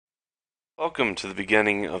Welcome to the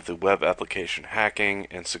beginning of the Web Application Hacking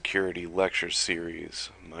and Security Lecture Series.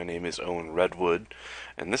 My name is Owen Redwood,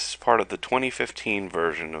 and this is part of the 2015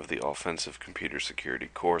 version of the Offensive Computer Security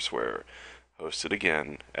courseware, hosted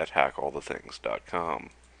again at hackallthethings.com.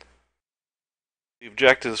 The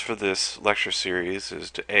objectives for this lecture series is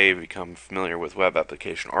to A. become familiar with web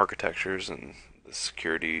application architectures and the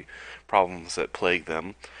security problems that plague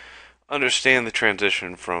them, understand the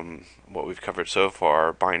transition from what we've covered so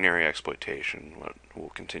far, binary exploitation, what we'll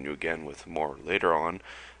continue again with more later on,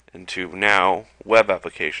 into now web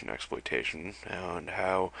application exploitation, and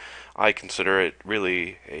how I consider it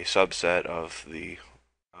really a subset of the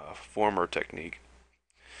former technique.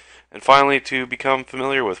 And finally, to become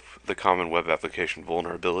familiar with the common web application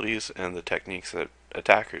vulnerabilities and the techniques that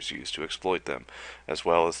attackers use to exploit them, as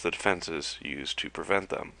well as the defenses used to prevent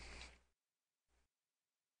them.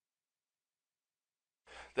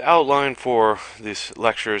 The outline for these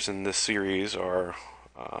lectures in this series are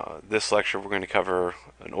this lecture we're going to cover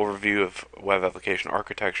an overview of web application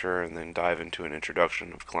architecture and then dive into an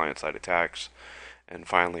introduction of client-side attacks, and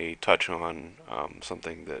finally touch on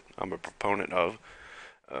something that I'm a proponent of,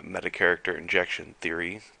 meta-character injection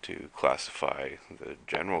theory, to classify the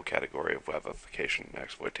general category of web application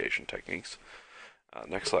exploitation techniques.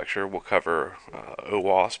 Next lecture we'll cover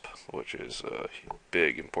OWASP, which is a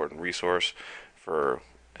big important resource for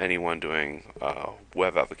anyone doing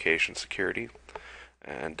web application security,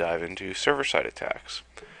 and dive into server-side attacks.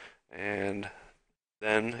 And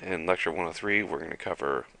then in lecture 103 we're going to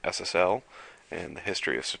cover SSL and the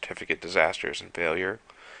history of certificate disasters and failure.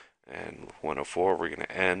 And 104 we're going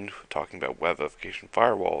to end talking about web application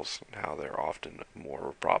firewalls and how they're often more of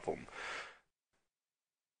a problem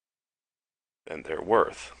than they're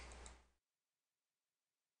worth.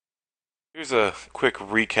 Here's a quick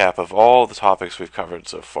recap of all the topics we've covered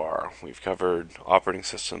so far. We've covered operating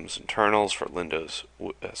systems internals for Linux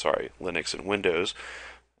and Windows,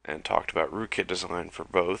 and talked about rootkit design for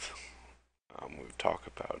both. We've talked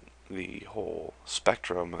about the whole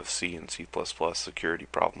spectrum of C and C++ security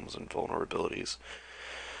problems and vulnerabilities,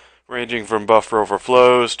 ranging from buffer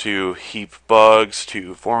overflows to heap bugs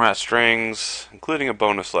to format strings, including a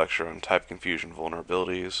bonus lecture on type confusion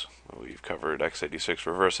vulnerabilities. We've covered x86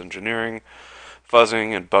 reverse engineering,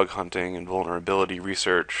 fuzzing and bug hunting and vulnerability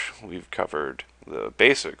research. We've covered the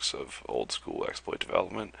basics of old school exploit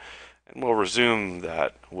development, and we'll resume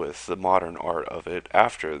that with the modern art of it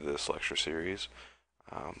after this lecture series.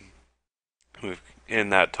 In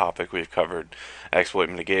that topic we've covered exploit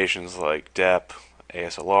mitigations like DEP,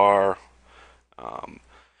 ASLR.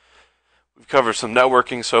 We've covered some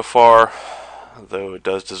networking so far, though it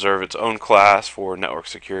does deserve its own class for network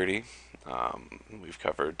security. We've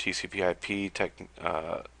covered TCP/IP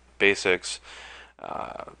basics,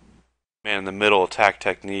 man-in-the-middle attack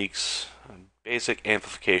techniques, basic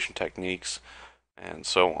amplification techniques, and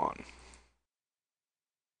so on.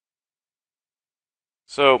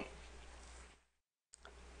 So,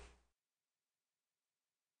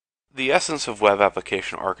 the essence of web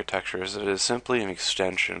application architecture is that it is simply an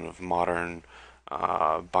extension of modern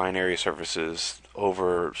binary services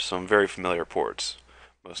over some very familiar ports,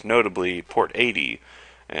 most notably port 80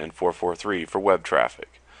 and 443 for web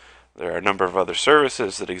traffic. There are a number of other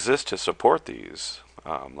services that exist to support these,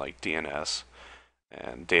 like DNS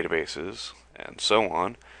and databases and so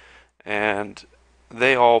on, and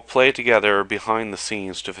they all play together behind the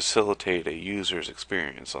scenes to facilitate a user's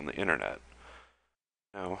experience on the internet.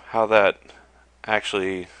 Now, how that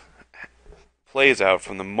actually plays out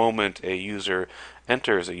from the moment a user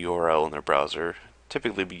enters a URL in their browser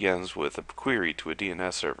typically begins with a query to a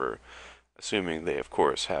DNS server, assuming they, of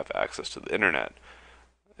course, have access to the internet.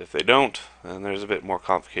 If they don't, then there's a bit more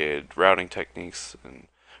complicated routing techniques and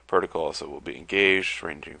protocols that will be engaged,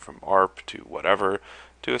 ranging from ARP to whatever,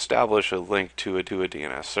 to establish a link to a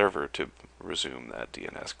DNS server to resume that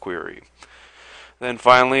DNS query. Then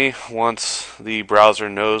finally, once the browser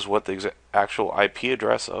knows what the actual IP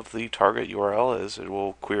address of the target URL is, it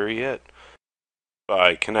will query it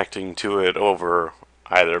by connecting to it over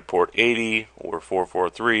either port 80 or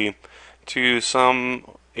 443 to some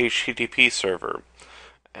HTTP server.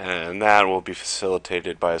 And that will be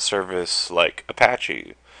facilitated by a service like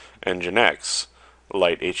Apache, Nginx,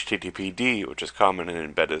 Light HTTPD, which is common in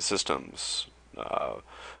embedded systems.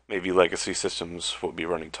 Maybe legacy systems will be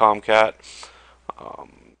running Tomcat.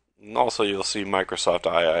 And also you'll see Microsoft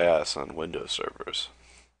IIS on Windows servers.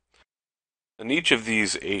 And each of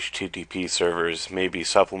these HTTP servers may be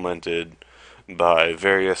supplemented by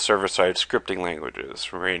various server-side scripting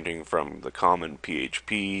languages, ranging from the common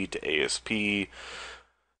PHP to ASP,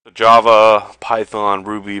 to Java, Python,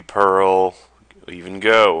 Ruby, Perl, even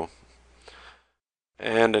Go.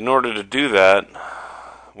 And in order to do that,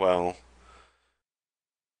 well,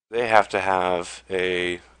 they have to have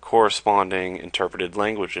a corresponding interpreted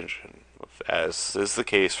language engine, as is the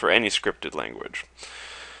case for any scripted language.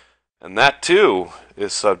 And that too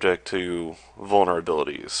is subject to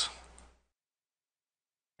vulnerabilities.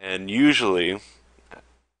 And usually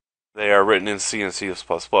they are written in C and C++.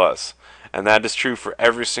 And that is true for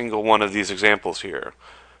every single one of these examples here.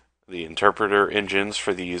 The interpreter engines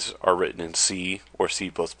for these are written in C or C++,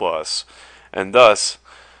 and thus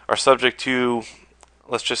are subject to,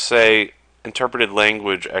 let's just say, interpreted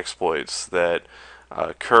language exploits that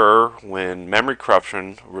occur when memory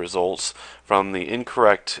corruption results from the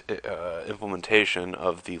incorrect implementation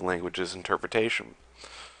of the language's interpretation.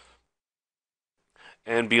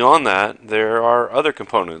 And beyond that, there are other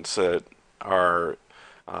components that are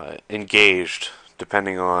engaged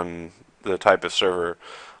depending on the type of server.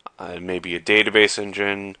 Maybe a database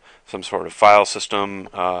engine, some sort of file system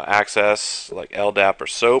access like LDAP or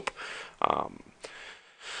SOAP,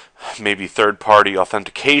 maybe third-party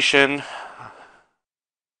authentication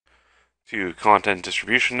to content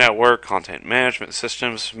distribution network, content management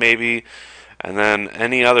systems maybe, and then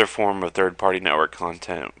any other form of third-party network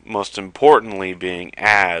content, most importantly being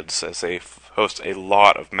ads, as they host a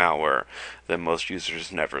lot of malware that most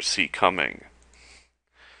users never see coming.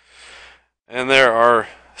 And there are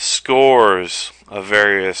scores of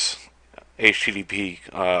various HTTP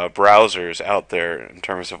browsers out there in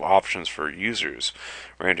terms of options for users,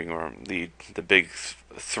 ranging from the big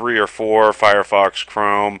 3 or 4: Firefox,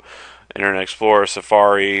 Chrome, Internet Explorer,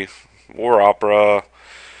 Safari, or Opera,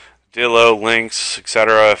 Dillo, Lynx,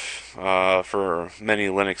 etc. For many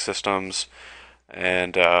Linux systems.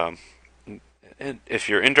 And if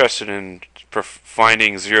you're interested in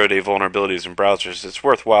finding zero-day vulnerabilities in browsers, it's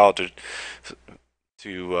worthwhile to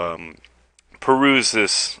peruse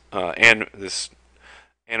this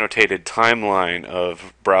annotated timeline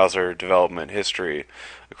of browser development history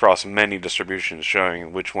across many distributions,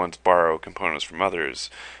 showing which ones borrow components from others,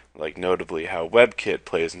 like notably how WebKit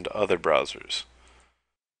plays into other browsers.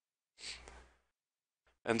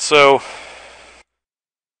 And so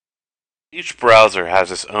each browser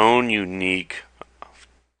has its own unique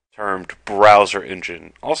termed browser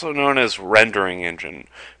engine, also known as rendering engine.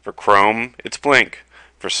 For Chrome, it's Blink.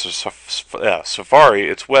 For Safari,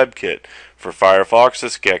 it's WebKit. For Firefox,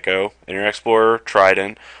 it's Gecko, Internet Explorer,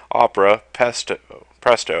 Trident, Opera,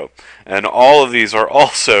 Presto. And all of these are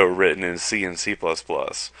also written in C and C++.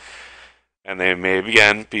 And they may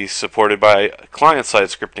again be supported by client-side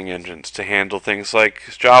scripting engines to handle things like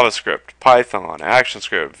JavaScript, Python,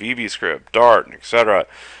 ActionScript, VBScript, Dart, etc.,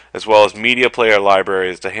 as well as media player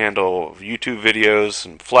libraries to handle YouTube videos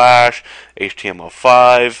in Flash,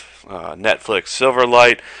 HTML5, Netflix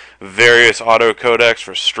Silverlight, various auto codecs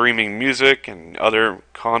for streaming music and other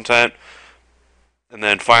content, and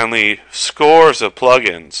then finally scores of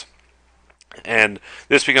plugins. And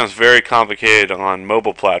this becomes very complicated on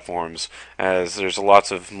mobile platforms, as there's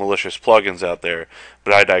lots of malicious plugins out there.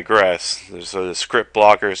 But I digress. There's script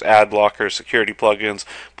blockers, ad blockers, security plugins,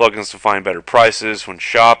 plugins to find better prices when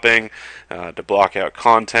shopping, to block out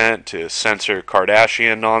content, to censor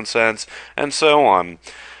Kardashian nonsense, and so on.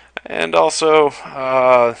 And also,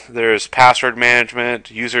 there's password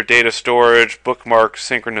management, user data storage, bookmark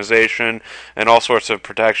synchronization, and all sorts of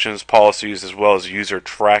protections, policies, as well as user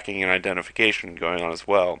tracking and identification going on as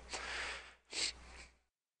well.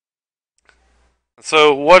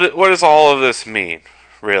 So what does all of this mean,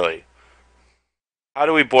 really? How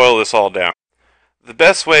do we boil this all down? The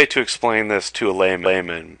best way to explain this to a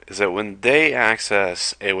layman is that when they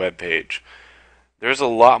access a web page, there's a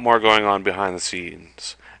lot more going on behind the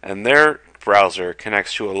scenes. And their browser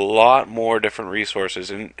connects to a lot more different resources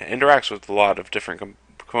and interacts with a lot of different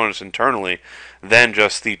components internally than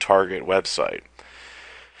just the target website.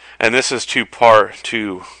 And this is to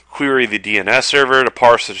query the DNS server, to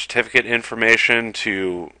parse the certificate information,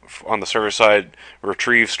 to, on the server side,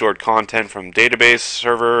 retrieve stored content from database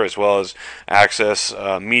server, as well as access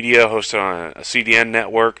media hosted on a CDN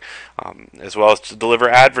network, as well as to deliver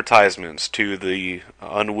advertisements to the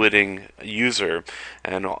unwitting user,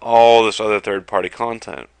 and all this other third-party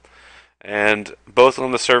content. And both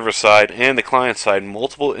on the server side and the client side,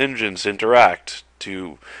 multiple engines interact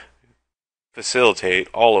to facilitate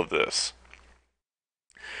all of this.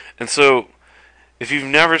 And so, if you've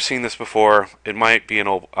never seen this before, it might be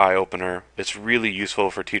an eye-opener. It's really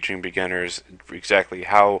useful for teaching beginners exactly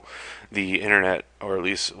how the internet, or at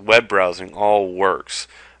least web browsing, all works.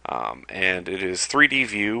 And it is 3D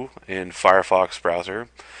view in Firefox browser,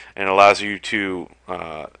 and allows you to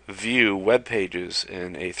view web pages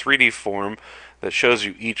in a 3D form that shows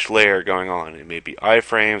you each layer going on. It may be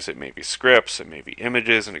iframes, it may be scripts, it may be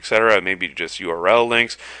images, and etc. It may be just URL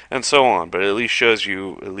links, and so on. But it at least shows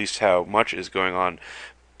you at least how much is going on,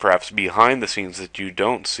 perhaps behind the scenes, that you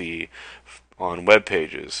don't see on web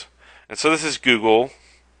pages. And so this is Google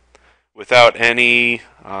without any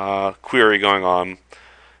query going on,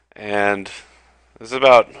 and this is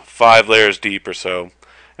about 5 layers deep or so.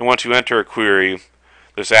 And once you enter a query,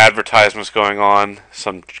 there's advertisements going on,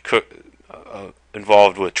 some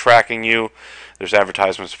involved with tracking you. There's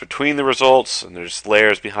advertisements between the results, and there's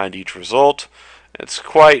layers behind each result. It's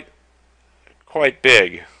quite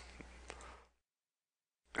big.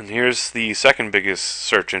 And here's the second biggest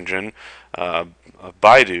search engine,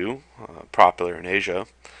 Baidu, popular in Asia.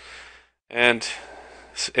 And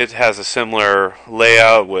it has a similar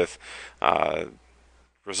layout with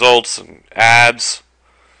results and ads.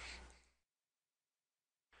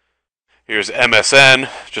 Here's MSN,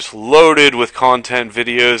 just loaded with content,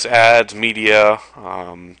 videos, ads, media,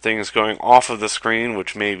 things going off of the screen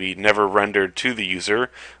which may be never rendered to the user,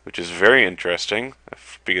 which is very interesting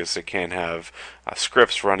because it can have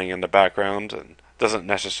scripts running in the background and doesn't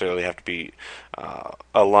necessarily have to be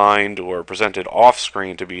aligned or presented off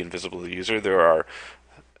screen to be invisible to the user. There are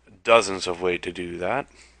dozens of ways to do that.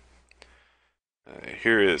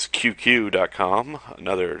 Here is QQ.com,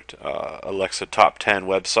 another Alexa Top 10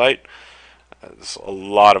 website. There's a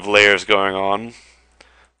lot of layers going on.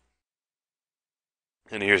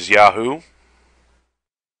 And here's Yahoo.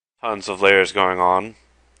 Tons of layers going on.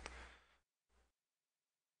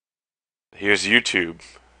 Here's YouTube.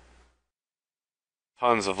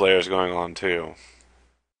 Tons of layers going on too.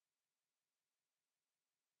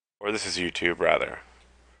 Or this is YouTube, rather.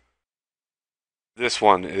 This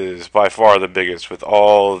one is by far the biggest with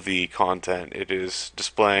all the content it is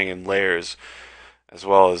displaying in layers, as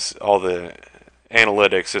well as all the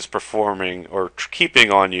analytics is performing or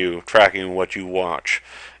keeping on you, tracking what you watch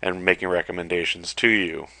and making recommendations to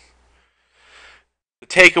you. The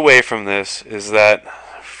takeaway from this is that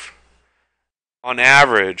on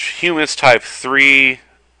average, humans type 3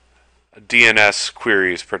 DNS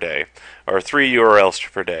queries per day, or 3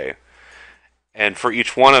 URLs per day. And for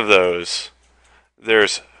each one of those,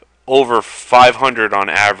 there's over 500 on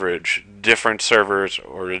average different servers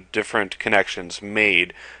or different connections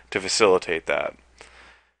made to facilitate that.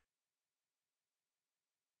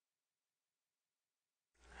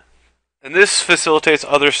 And this facilitates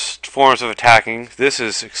other forms of attacking. This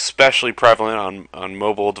is especially prevalent on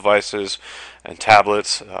mobile devices and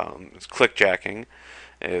tablets. It's clickjacking.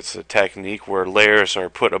 It's a technique where layers are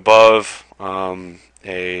put above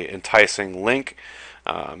a enticing link.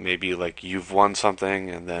 Maybe like you've won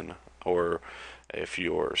something, and then, or if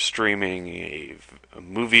you're streaming a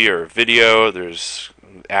movie or a video, there's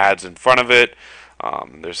ads in front of it.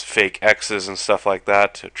 There's fake X's and stuff like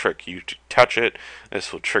that to trick you to touch it.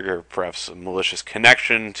 This will trigger perhaps a malicious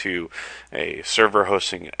connection to a server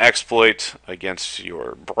hosting an exploit against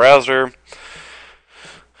your browser.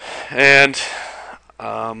 And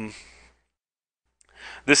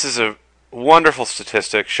this is a wonderful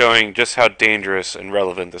statistic showing just how dangerous and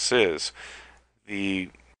relevant this is. The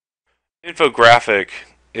infographic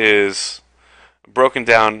is broken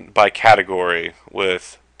down by category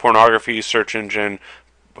with pornography, search engine,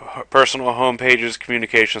 personal home pages,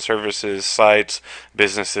 communication services, sites,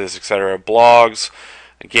 businesses, etc., blogs,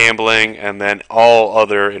 gambling, and then all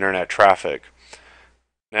other internet traffic.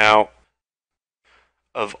 Now,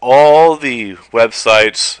 of all the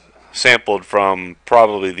websites sampled from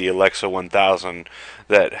probably the Alexa 1000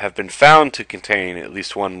 that have been found to contain at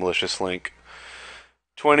least one malicious link,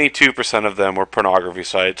 22% of them were pornography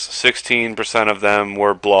sites, 16% of them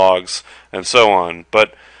were blogs, and so on.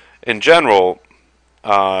 But in general,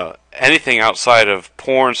 anything outside of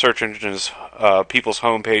porn, search engines, people's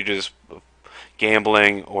home pages,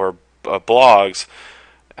 gambling, or blogs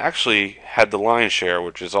actually had the lion's share,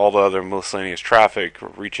 which is all the other miscellaneous traffic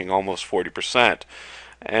reaching almost 40%.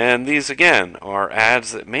 And these, again, are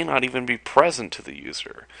ads that may not even be present to the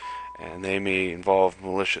user. And they may involve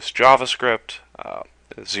malicious JavaScript,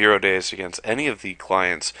 0 days against any of the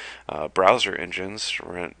client's browser engines,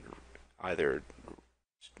 either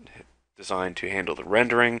designed to handle the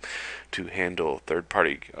rendering, to handle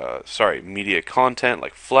third-party, media content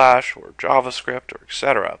like Flash or JavaScript or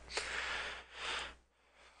etc.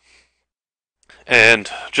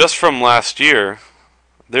 And just from last year,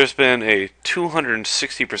 there's been a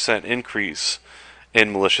 260% increase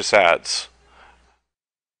in malicious ads.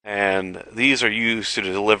 And these are used to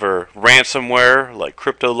deliver ransomware like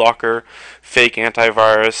CryptoLocker, fake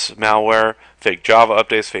antivirus malware, fake Java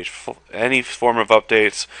updates, fake any form of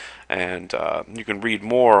updates, and you can read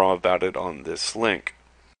more about it on this link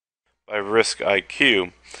by Risk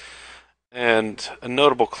IQ. And a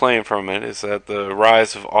notable claim from it is that the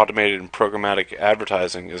rise of automated and programmatic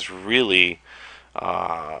advertising has really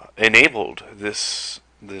enabled this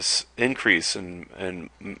increase in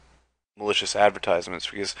malicious advertisements,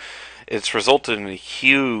 because it's resulted in a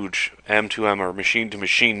huge M2M or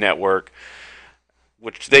machine-to-machine network,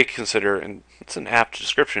 which they consider, and it's an apt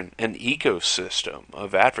description, an ecosystem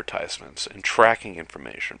of advertisements and tracking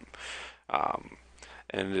information.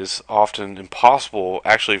 And it is often impossible,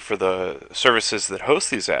 actually, for the services that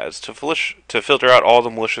host these ads to filter out all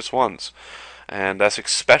the malicious ones. And that's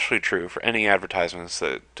especially true for any advertisements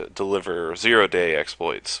that deliver zero-day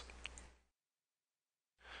exploits.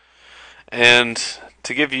 And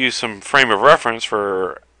to give you some frame of reference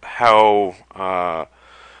for how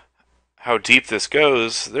deep this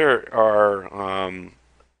goes, there are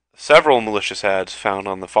several malicious ads found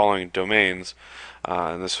on the following domains.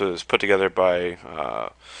 And this was put together by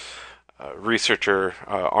researcher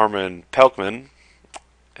Armin Pelkman,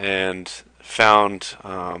 and found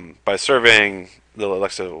by surveying the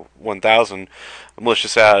Alexa 1000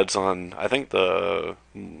 malicious ads on, I think, the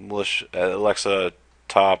Alexa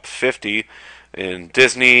top 50 in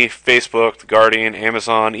Disney, Facebook, The Guardian,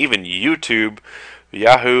 Amazon, even YouTube,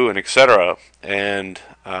 Yahoo, and etc. And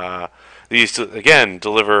these, again,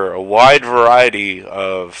 deliver a wide variety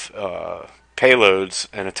of payloads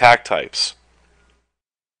and attack types.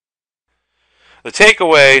 The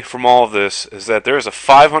takeaway from all of this is that there is a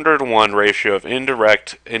 500-to-1 ratio of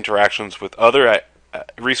indirect interactions with other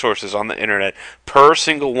resources on the internet per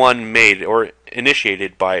single one made or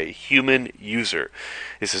initiated by a human user.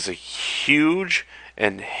 This is a huge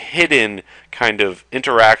and hidden kind of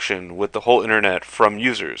interaction with the whole internet from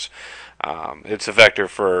users. It's a vector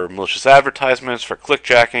for malicious advertisements, for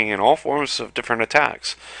clickjacking, and all forms of different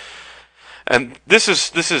attacks. And this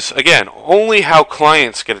is again only how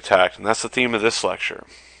clients get attacked, and that's the theme of this lecture.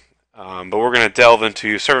 But we're going to delve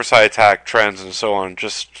into server-side attack trends and so on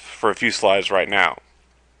just for a few slides right now.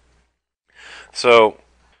 So,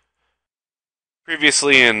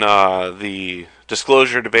 previously in the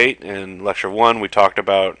disclosure debate in Lecture 1, we talked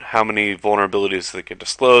about how many vulnerabilities that get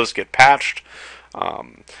disclosed, get patched,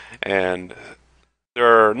 and there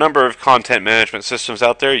are a number of content management systems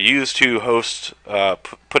out there used to host,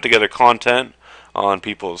 put together content on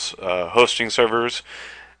people's hosting servers,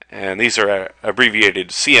 and these are abbreviated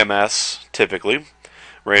CMS typically,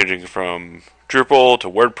 ranging from Drupal to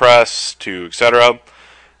WordPress to etc.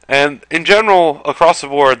 And in general, across the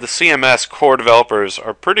board, the CMS core developers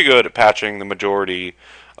are pretty good at patching the majority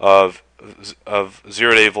of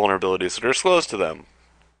zero-day vulnerabilities that are disclosed to them.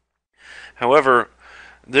 However,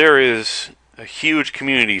 there is a huge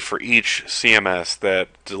community for each CMS that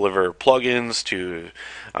deliver plugins to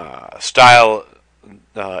style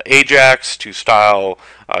Ajax, to style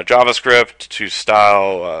JavaScript, to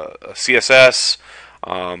style CSS,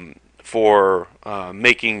 for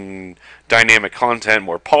making dynamic content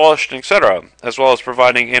more polished, etc., as well as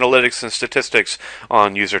providing analytics and statistics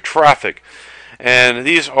on user traffic. And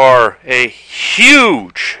these are a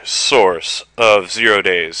huge source of 0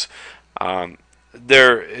 days.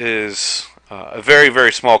 There is a very,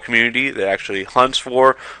 very small community that actually hunts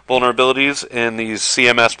for vulnerabilities in these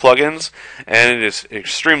CMS plugins, and it is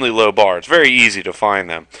extremely low bar. It's very easy to find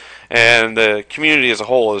them. And the community as a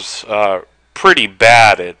whole is pretty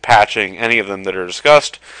bad at patching any of them that are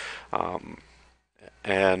discussed.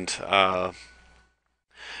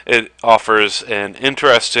 It offers an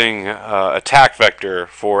interesting attack vector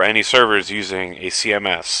for any servers using a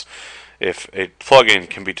CMS. If a plugin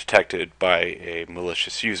can be detected by a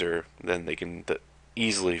malicious user, then they can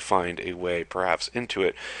easily find a way perhaps into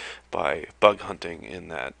it by bug hunting in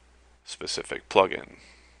that specific plugin.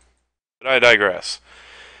 But I digress.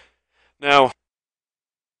 Now,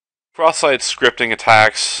 cross-site scripting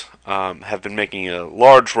attacks have been making a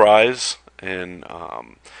large rise in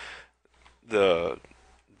the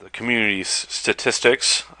community's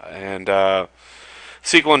statistics, and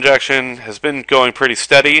SQL injection has been going pretty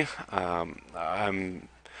steady. I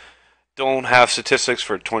don't have statistics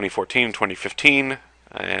for 2014, 2015,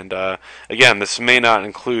 and again, this may not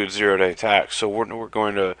include zero-day attacks, so we're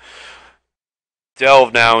going to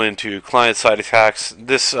delve now into client-side attacks.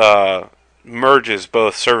 This merges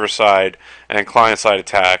both server-side and client-side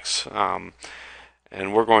attacks,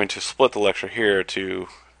 and we're going to split the lecture here to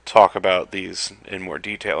talk about these in more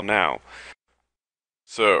detail now.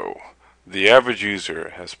 So, The average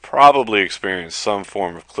user has probably experienced some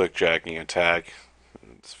form of clickjacking attack.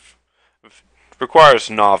 It requires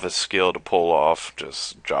novice skill to pull off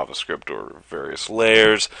just JavaScript or various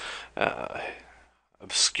layers, uh,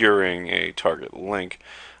 obscuring a target link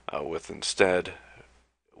which instead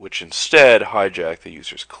hijack the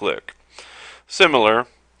user's click. Similar,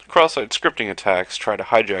 cross-site scripting attacks try to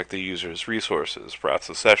hijack the user's resources, perhaps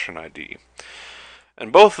a session ID.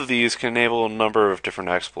 And both of these can enable a number of different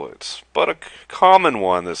exploits. But a common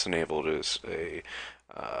one that's enabled is a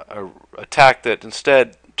attack that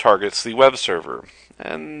instead targets the web server.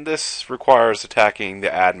 And this requires attacking the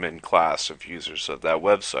admin class of users of that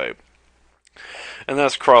website. And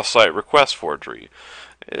that's cross-site request forgery.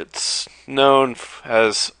 It's known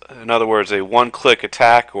as, in other words, a one-click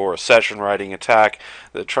attack or a session-writing attack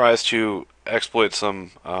that tries to exploit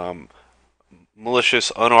some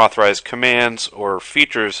malicious, unauthorized commands or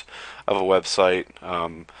features of a website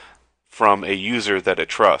from a user that it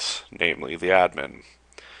trusts, namely the admin.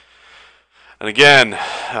 And again,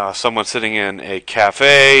 someone sitting in a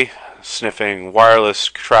cafe sniffing wireless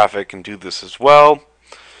traffic can do this as well.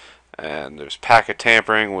 And there's packet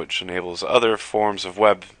tampering, which enables other forms of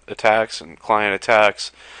web attacks and client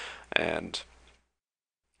attacks. And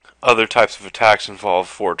other types of attacks involve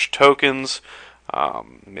forged tokens,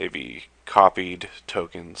 maybe copied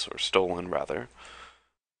tokens, or stolen rather.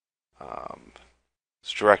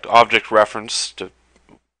 It's direct object reference,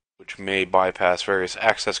 which may bypass various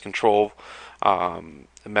access control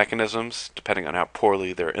mechanisms, depending on how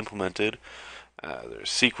poorly they're implemented. There's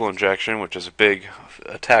SQL injection, which is a big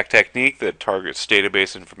attack technique that targets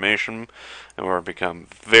database information, and we're become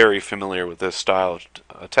very familiar with this style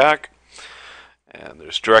of attack. And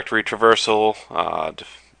there's directory traversal,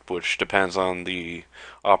 which depends on the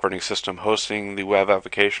operating system hosting the web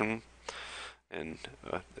application, and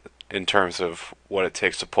in terms of what it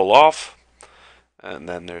takes to pull off. And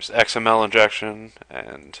then there's XML injection,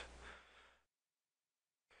 and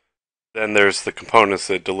then there's the components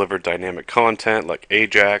that deliver dynamic content like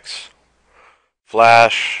Ajax,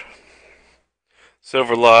 Flash,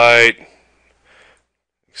 Silverlight,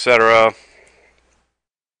 etc.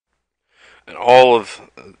 And all of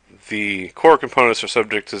the core components are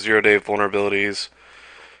subject to zero-day vulnerabilities,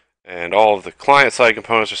 and all of the client-side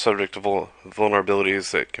components are subject to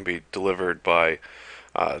vulnerabilities that can be delivered by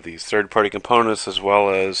these third-party components, as well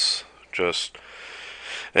as just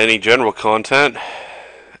any general content.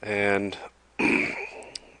 And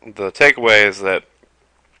the takeaway is that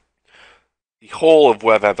the whole of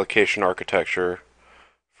web application architecture,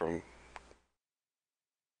 from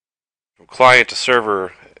client to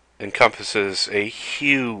server, encompasses a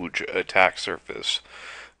huge attack surface,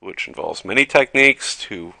 which involves many techniques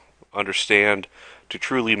to understand, to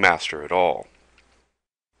truly master it all.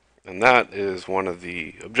 And that is one of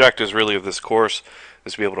the objectives really of this course,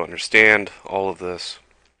 is to be able to understand all of this.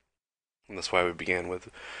 And that's why we began with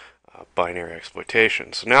binary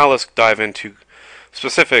exploitation. So now let's dive into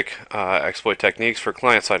specific exploit techniques for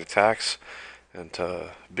client-side attacks. And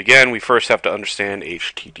to begin, we first have to understand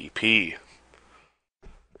HTTP.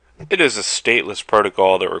 It is a stateless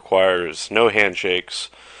protocol that requires no handshakes,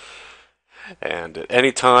 and at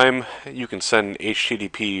any time you can send an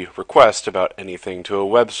HTTP request about anything to a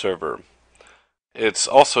web server. It's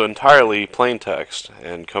also entirely plain text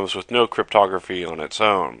and comes with no cryptography on its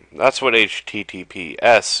own. That's what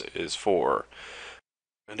HTTPS is for.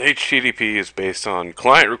 And HTTP is based on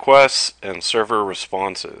client requests and server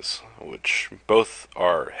responses, which both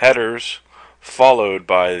are headers followed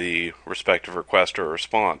by the respective request or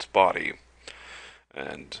response body.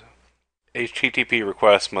 And HTTP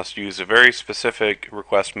requests must use a very specific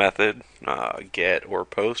request method. GET or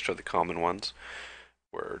POST are the common ones,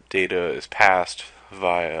 where data is passed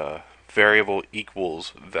via variable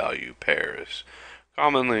equals value pairs,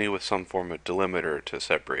 commonly with some form of delimiter to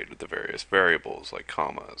separate the various variables, like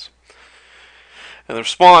commas. And the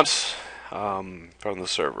response from the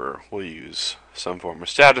server will use some form of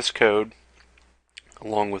status code,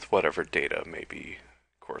 along with whatever data may be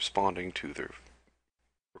corresponding to the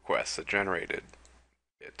request that generated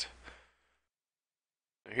it.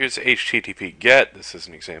 Here's HTTP GET. This is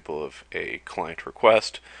an example of a client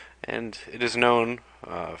request, and it is known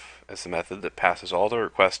as the method that passes all the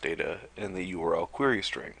request data in the URL query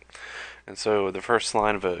string. And so the first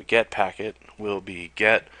line of a GET packet will be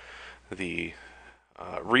get the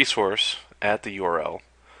resource at the URL,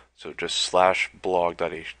 so just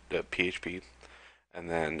 /blog.php, and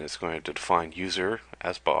then it's going to define user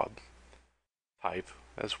as Bob, type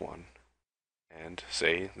as 1, and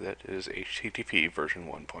say that it is HTTP version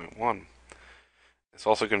 1.1. It's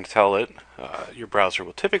also going to tell it, your browser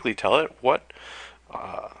will typically tell it what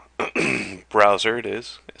browser it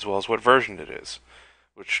is, as well as what version it is,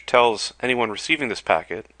 which tells anyone receiving this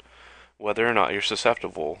packet whether or not you're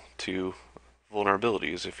susceptible to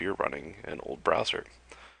vulnerabilities if you're running an old browser,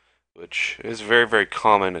 which is a very, very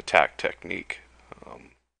common attack technique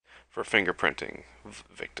for fingerprinting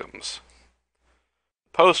victims.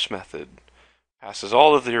 Post method passes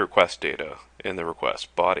all of the request data in the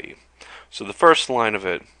request body. So the first line of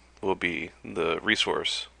it will be the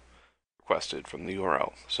resource requested from the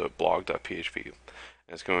URL, so blog.php, and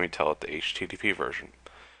it's going to tell it the HTTP version.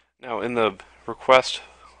 Now in the request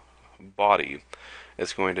body,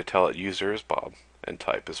 it's going to tell it user is Bob and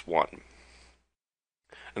type is 1.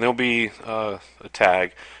 And there'll be a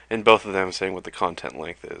tag in both of them saying what the content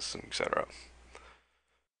length is, etc.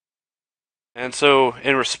 And so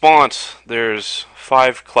in response, there's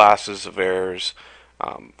 5 classes of errors.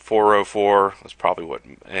 404 is probably what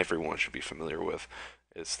everyone should be familiar with.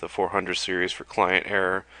 It's the 400 series for client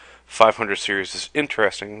error. 500 series is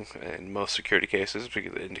interesting in most security cases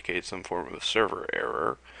because it indicates some form of server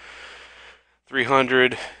error.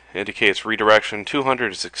 300 indicates redirection.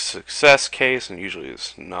 200 is a success case and usually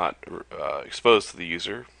is not exposed to the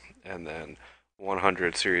user. And then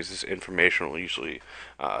 100 series is informational, usually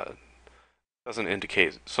doesn't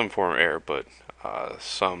indicate some form of error, but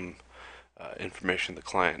some information the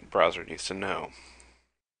client browser needs to know.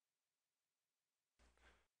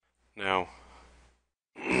 Now,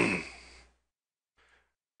 the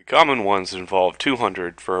common ones involve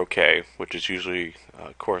 200 for OK, which is usually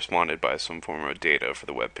corresponded by some form of data for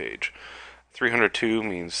the web page. 302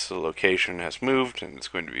 means the location has moved and it's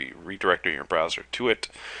going to be redirecting your browser to it.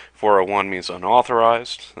 401 means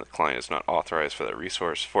unauthorized. The client is not authorized for that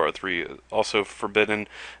resource. 403 is also forbidden.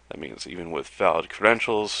 That means even with valid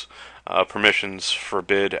credentials, permissions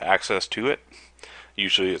forbid access to it.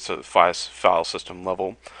 Usually it's a file system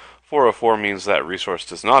level. 404 means that resource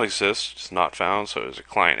does not exist, it's not found, so there's a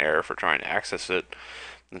client error for trying to access it.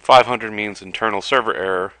 And 500 means internal server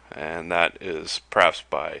error, and that is perhaps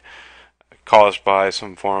caused by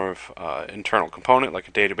some form of internal component like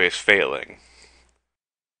a database failing.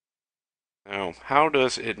 Now, how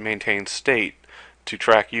does it maintain state to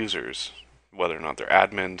track users, whether or not they're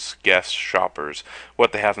admins, guests, shoppers,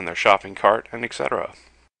 what they have in their shopping cart, and etc.?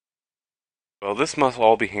 Well, this must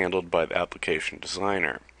all be handled by the application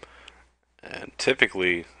designer. And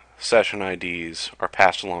typically, session IDs are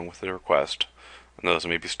passed along with the request, and those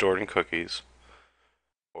may be stored in cookies,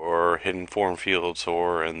 or hidden form fields,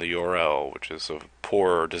 or in the URL, which is a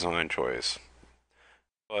poor design choice.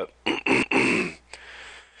 But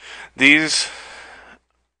these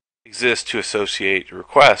exist to associate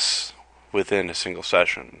requests within a single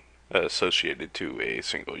session associated to a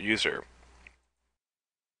single user.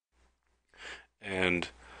 And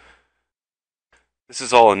this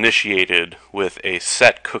is all initiated with a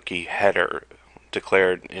set cookie header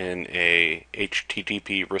declared in a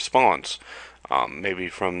HTTP response, maybe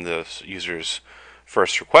from the user's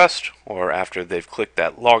first request or after they've clicked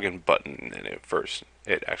that login button and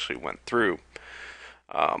it actually went through.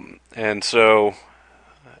 And so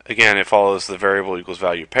again, it follows the variable equals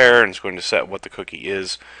value pair and it's going to set what the cookie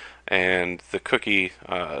is, and the cookie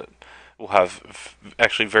will have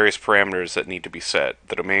actually various parameters that need to be set: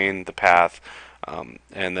 the domain, the path,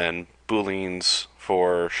 and then booleans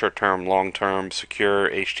for short-term, long-term, secure,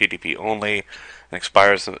 HTTP only, and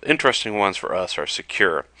expires. The interesting ones for us are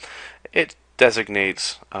secure. It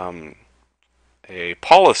designates a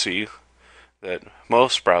policy that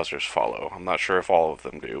most browsers follow, I'm not sure if all of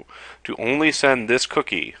them do, to only send this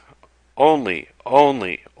cookie only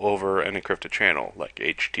over an encrypted channel like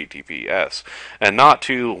HTTPS, and not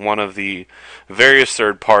to one of the various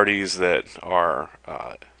third parties that are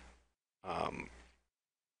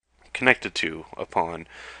connected to upon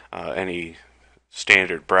any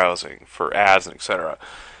standard browsing for ads and etc.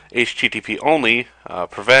 HTTP only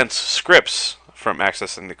prevents scripts from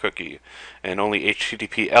accessing the cookie, and only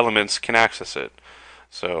HTTP elements can access it.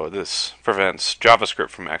 So this prevents JavaScript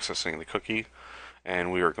from accessing the cookie,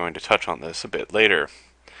 and we are going to touch on this a bit later.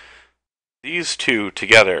 These two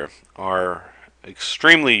together are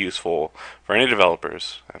extremely useful for any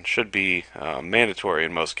developers and should be mandatory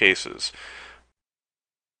in most cases.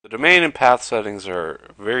 The domain and path settings are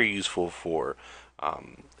very useful for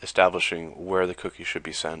establishing where the cookie should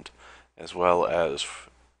be sent, as well as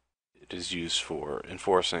it is used for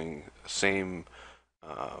enforcing same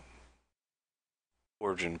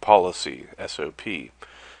origin policy, SOP.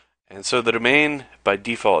 And so the domain, by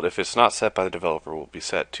default, if it's not set by the developer, will be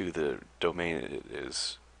set to the domain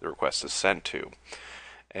the request is sent to.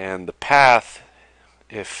 And the path,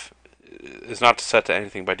 if is not set to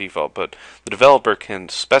anything by default, but the developer can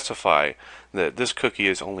specify that this cookie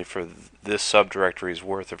is only for this subdirectory's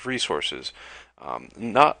worth of resources,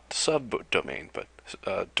 not subdomain, but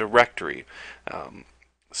directory.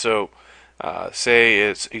 Say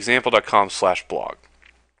it's example.com/blog.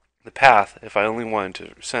 The path, if I only wanted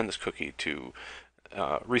to send this cookie to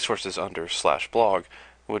resources under /blog,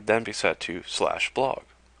 would then be set to /blog.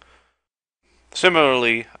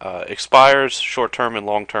 Similarly, expires, short-term and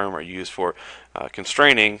long-term, are used for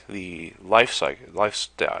constraining the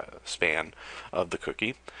lifespan of the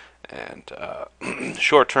cookie, and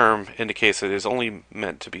short-term indicates that it is only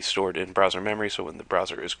meant to be stored in browser memory, so when the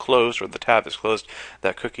browser is closed or the tab is closed,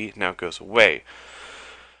 that cookie now goes away.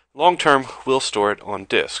 Long-term will store it on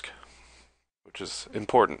disk, which is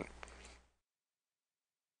important.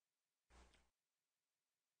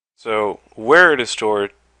 So where it is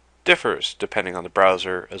stored differs depending on the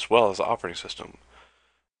browser as well as the operating system.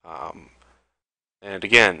 And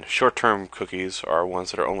again, short-term cookies are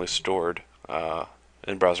ones that are only stored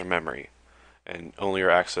in browser memory and only are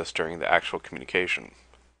accessed during the actual communication.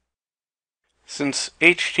 Since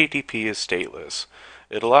HTTP is stateless,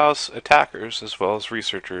 it allows attackers as well as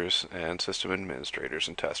researchers and system administrators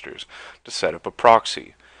and testers to set up a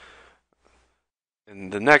proxy.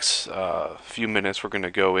 In the next few minutes, we're going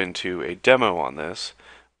to go into a demo on this,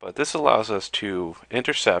 but this allows us to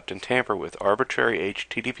intercept and tamper with arbitrary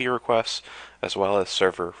HTTP requests as well as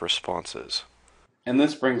server responses. And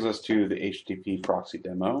this brings us to the HTTP proxy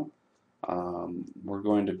demo. We're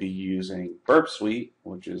going to be using Burp Suite,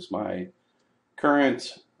 which is my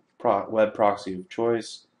current web proxy of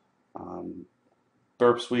choice.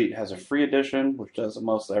 Burp Suite has a free edition, which does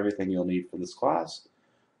most everything you'll need for this class.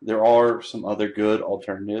 There are some other good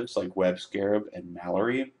alternatives like WebScarab and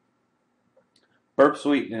Mallory. Burp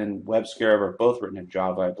Suite and WebScarab are both written in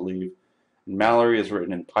Java, I believe, and Mallory is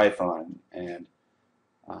written in Python, and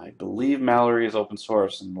I believe Mallory is open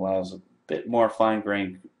source and allows a bit more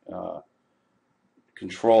fine-grained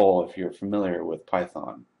control if you're familiar with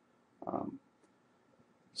Python.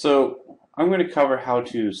 So I'm going to cover how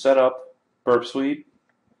to set up Burp Suite.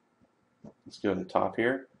 Let's go to the top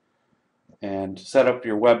here and set up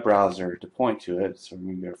your web browser to point to it. So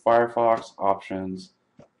we're going to go to Firefox, Options,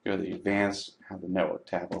 go to the Advanced, have the Network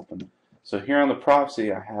tab open. So here on the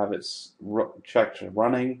proxy, I have it checked to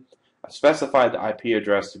running. I've specified the IP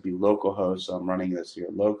address to be localhost, so I'm running this here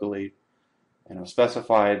locally. And I've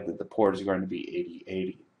specified that the port is going to be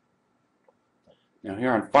 8080. Now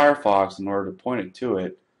here on Firefox, in order to point it to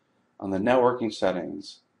it, on the networking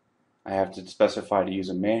settings, I have to specify to use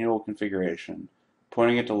a manual configuration,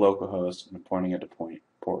 pointing it to localhost and pointing it to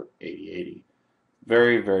port 8080.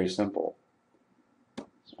 Very, very simple.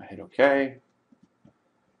 So I hit OK.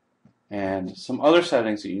 And some other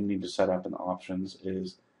settings that you need to set up in the options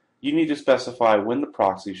is you need to specify when the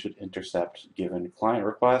proxy should intercept given client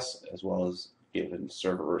requests as well as given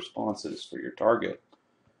server responses for your target.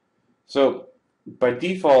 So by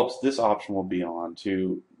default, this option will be on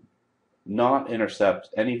to not intercept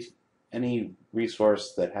any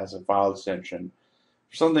resource that has a file extension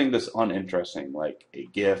for something that's uninteresting, like a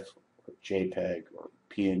GIF, or JPEG, or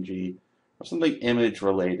PNG, or something image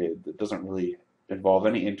related that doesn't really involve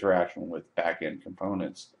any interaction with backend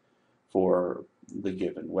components for the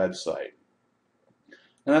given website.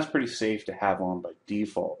 And that's pretty safe to have on by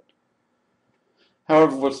default.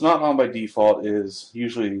 However, what's not on by default is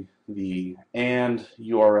usually the AND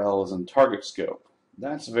URLs and target scope.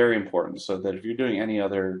 That's very important, so that if you're doing any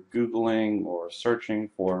other Googling or searching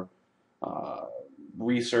for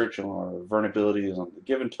research or vulnerabilities on the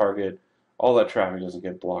given target, all that traffic doesn't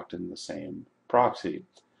get blocked in the same proxy.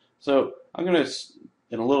 So I'm going to,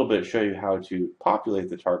 in a little bit, show you how to populate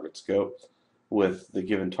the target scope with the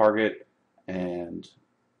given target, and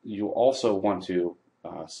you also want to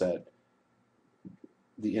set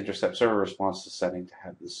the intercept server response to setting to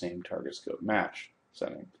have the same target scope match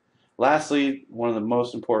setting. Lastly, one of the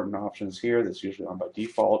most important options here that's usually on by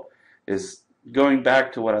default is going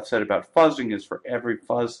back to what I've said about fuzzing, is for every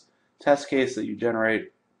fuzz test case that you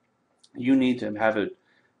generate, you need to have it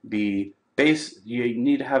be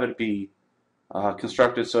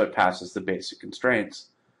constructed so it passes the basic constraints.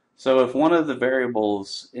 So if one of the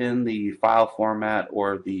variables in the file format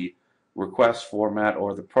or the request format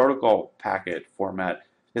or the protocol packet format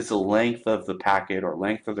is the length of the packet or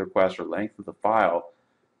length of the request or length of the file,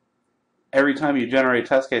 every time you generate a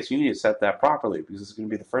test case, you need to set that properly, because it's going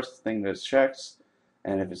to be the first thing that it checks.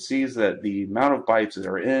 And if it sees that the amount of bytes that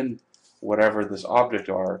are in whatever this object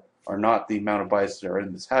are not the amount of bytes that are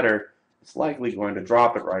in this header, it's likely going to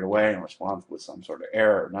drop it right away and respond with some sort of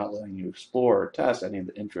error, not letting you explore or test any of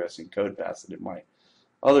the interesting code paths that it might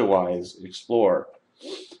otherwise explore.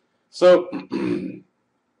 So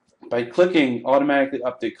by clicking automatically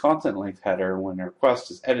update content length header when a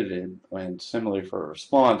request is edited, and similarly for a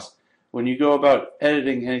response, when you go about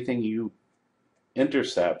editing anything you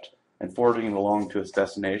intercept and forwarding it along to its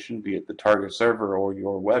destination, be it the target server or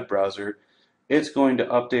your web browser, it's going to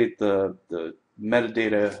update the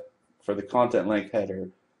metadata for the content length header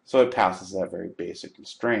so it passes that very basic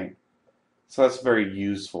constraint. So that's very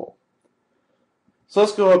useful. So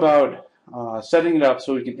let's go about setting it up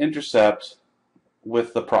so we can intercept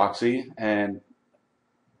with the proxy, and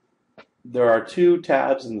there are two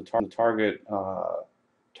tabs in the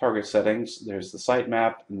target settings. There's the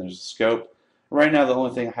sitemap and there's the scope. Right now the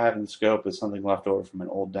only thing I have in the scope is something left over from an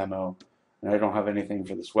old demo, and I don't have anything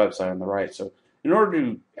for this website on the right. So in order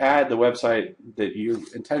to add the website that you're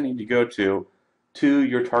intending to go to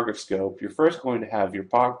your target scope, you're first going to have your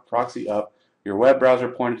proxy up, your web browser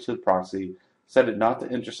pointed to the proxy, set it not to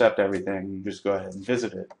intercept everything, you just go ahead and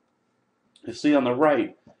visit it. You'll see on the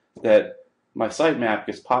right that my sitemap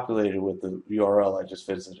gets populated with the URL I just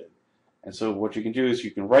visited. And so what you can do is you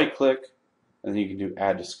can right click and then you can do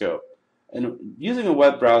add to scope. And using a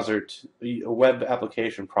web browser, a web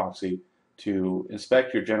application proxy to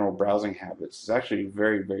inspect your general browsing habits is actually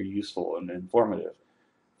very, very useful and informative.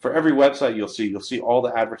 For every website you'll see all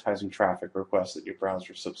the advertising traffic requests that your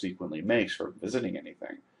browser subsequently makes for visiting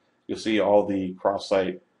anything. You'll see all the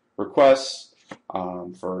cross-site requests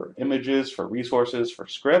for images, for resources, for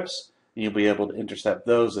scripts, and you'll be able to intercept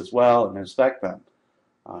those as well and inspect them.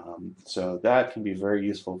 So that can be very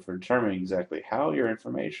useful for determining exactly how your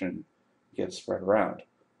information gets spread around.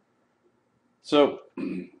 So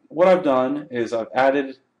what I've done is I've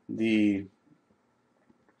added the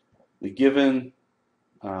given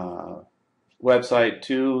website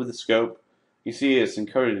to the scope. You see it's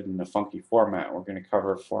encoded in a funky format. We're going to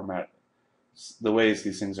cover the ways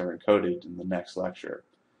these things are encoded in the next lecture.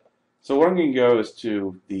 So what I'm going to go is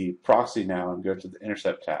to the proxy now and go to the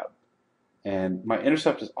intercept tab. And my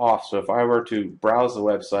intercept is off, so if I were to browse the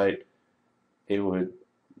website, it would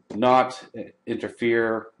not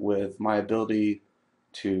interfere with my ability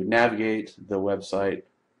to navigate the website.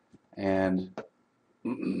 And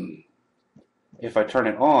if I turn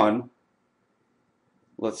it on,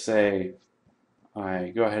 let's say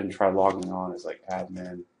I go ahead and try logging on as like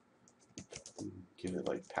admin, give it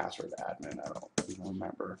like password admin, I don't even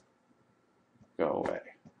remember, go away.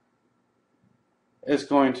 It's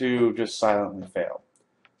going to just silently fail.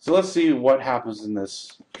 So let's see what happens in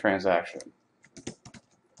this transaction.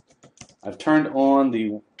 I've turned on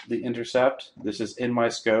the intercept. This is in my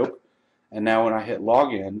scope, and now when I hit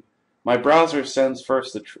login, my browser sends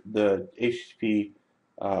first the HTTP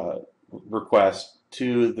request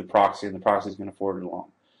to the proxy, and the proxy is going to forward it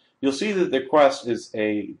along. You'll see that the request is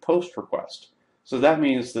a post request. So that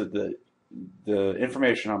means that the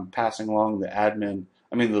information I'm passing along, the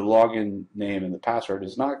login name and the password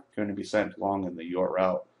is not going to be sent along in the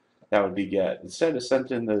URL. That would be get. Instead, it's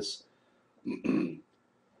sent in this.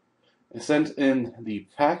 It's sent in the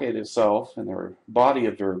packet itself in the body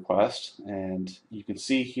of the request, and you can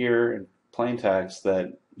see here in plain text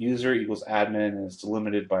that user equals admin and it's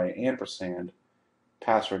delimited by ampersand,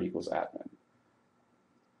 password equals admin.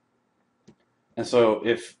 And so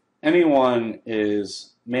if anyone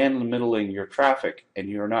is man-in-the-middling your traffic and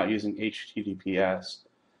you're not using HTTPS,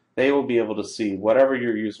 they will be able to see whatever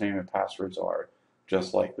your username and passwords are,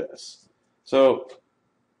 just like this. So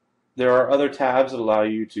there are other tabs that allow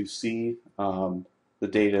you to see the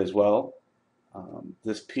data as well.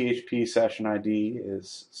 This PHP session ID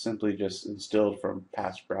is simply just instilled from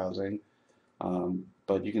past browsing.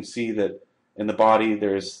 But you can see that in the body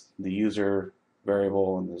there's the user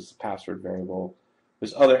variable and there's the password variable.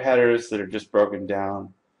 There's other headers that are just broken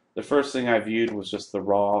down. The first thing I viewed was just the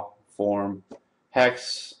raw form.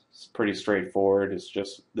 Hex is pretty straightforward. It's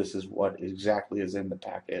just this is what exactly is in the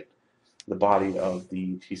packet, the body of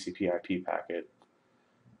the TCP/IP packet.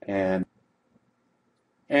 And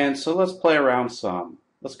so let's play around some.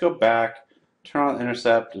 Let's go back, turn on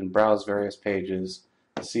intercept, and browse various pages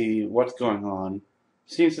to see what's going on.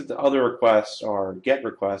 It seems that the other requests are GET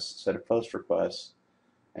requests instead of POST requests.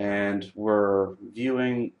 And we're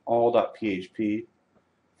viewing all.php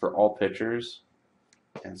for all pictures.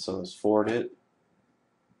 And so let's forward it.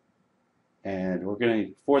 And we're going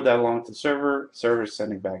to forward that along to the server. The server is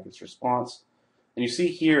sending back its response. And you see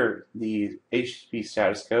here the HTTP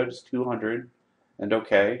status code is 200 and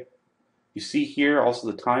OK. You see here also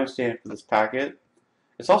the timestamp for this packet.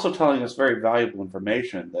 It's also telling us very valuable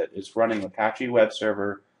information that it's running Apache web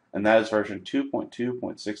server, and that is version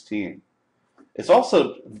 2.2.16. It's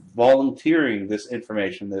also volunteering this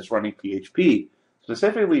information that it's running PHP. So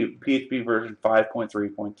specifically PHP version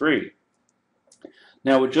 5.3.3.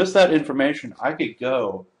 Now, with just that information, I could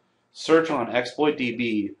go search on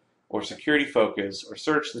ExploitDB or Security Focus or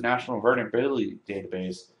search the National Vulnerability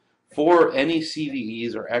Database for any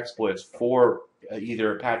CVEs or exploits for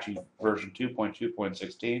either Apache version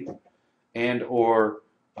 2.2.16 and or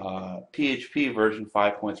PHP version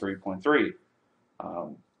 5.3.3.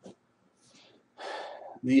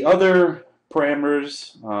 The other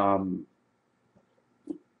parameters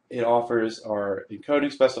it offers are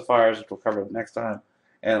encoding specifiers, which we'll cover next time,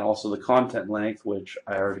 and also the content length, which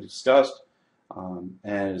I already discussed. And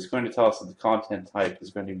it's going to tell us that the content type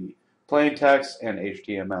is going to be plain text and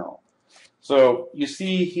HTML. So you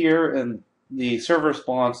see here in the server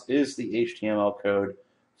response is the HTML code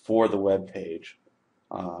for the web page.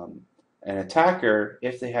 An attacker,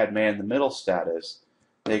 if they had man-in-the-middle status,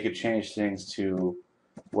 they could change things to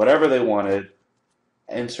whatever they wanted,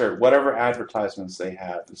 insert whatever advertisements they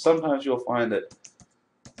have. And sometimes you'll find that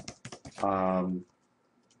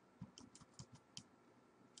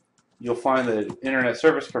internet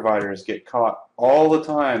service providers get caught all the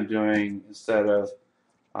time doing, instead of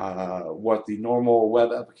what the normal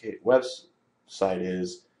website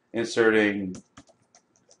is, inserting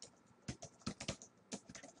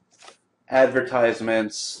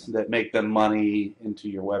advertisements that make them money into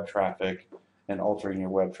your web traffic and altering your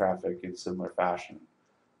web traffic in similar fashion.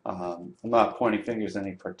 I'm not pointing fingers at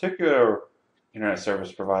any particular internet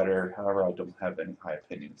service provider, however, I don't have any high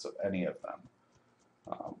opinions of any of them.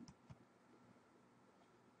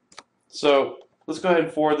 So let's go ahead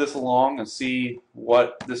and forward this along and see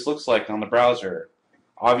what this looks like on the browser.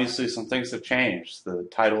 Obviously, some things have changed. The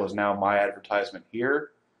title is now My Advertisement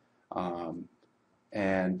Here.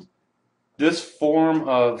 And this form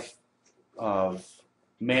of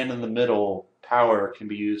man-in-the-middle power can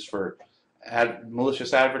be used for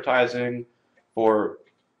malicious advertising, for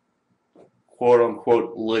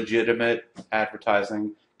quote-unquote legitimate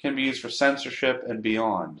advertising, can be used for censorship and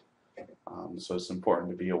beyond. So it's important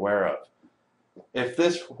to be aware of. If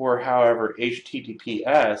this were, however,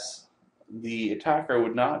 HTTPS, the attacker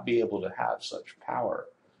would not be able to have such power,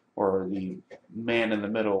 or the man in the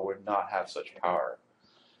middle would not have such power.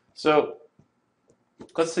 So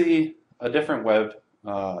let's see a different web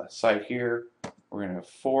site here. We're going to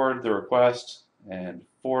forward the request and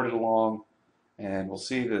forward it along, and we'll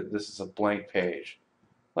see that this is a blank page.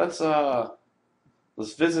 Let's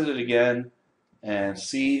visit it again and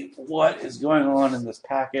see what is going on in this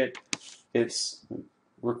packet. It's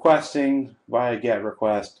requesting via GET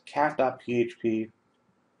request cat.php,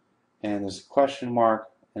 and there's a question mark,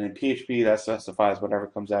 and in PHP that specifies whatever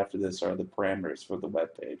comes after this are the parameters for the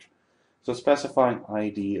web page. So specifying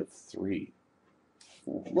ID of 3.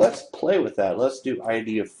 Let's play with that. Let's do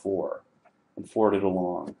ID of 4 and forward it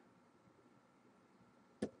along.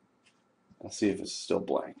 Let's see if it's still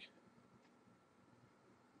blank.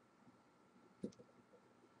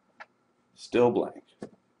 Still blank.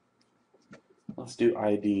 Let's do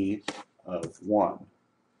ID of 1.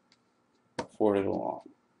 Forward it along.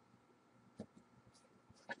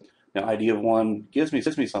 Now ID of 1 gives me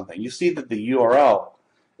something. You see that the URL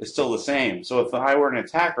is still the same. So if I were an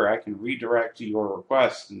attacker, I can redirect to your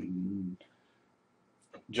request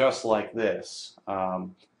just like this.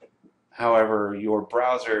 However, your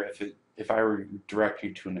browser, if I redirect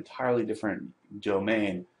you to an entirely different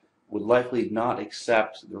domain, would likely not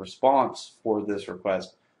accept the response for this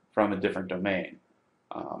request from a different domain.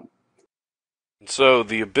 So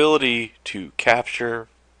the ability to capture,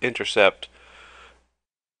 intercept,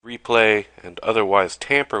 replay, and otherwise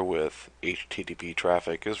tamper with HTTP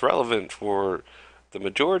traffic is relevant for the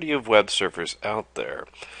majority of web servers out there.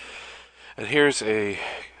 And here's a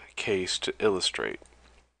case to illustrate.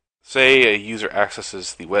 Say a user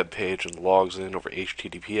accesses the web page and logs in over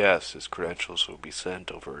HTTPS. His credentials will be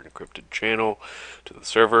sent over an encrypted channel to the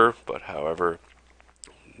server, but however,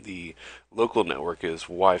 the local network is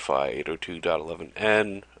Wi-Fi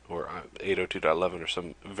 802.11n or 802.11 or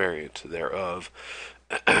some variant thereof.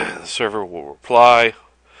 The server will reply,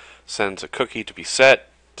 sends a cookie to be set,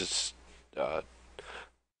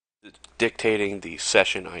 dictating the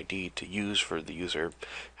session ID to use for the user.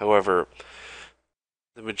 However,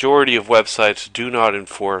 the majority of websites do not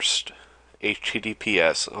enforce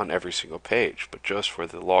HTTPS on every single page, but just for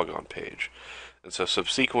the logon page. And so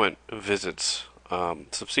subsequent visits,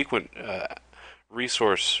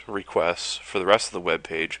 resource requests for the rest of the web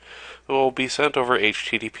page will be sent over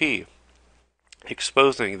HTTP,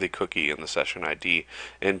 exposing the cookie and the session ID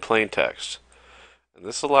in plain text. And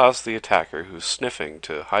this allows the attacker who's sniffing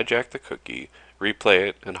to hijack the cookie, replay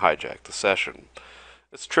it, and hijack the session.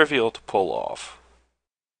 It's trivial to pull off.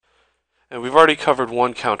 And we've already covered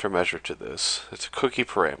one countermeasure to this. It's a cookie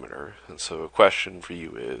parameter. And so a question for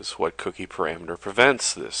you is, what cookie parameter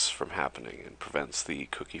prevents this from happening and prevents the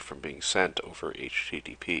cookie from being sent over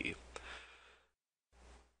HTTP?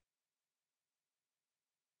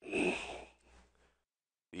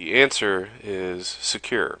 The answer is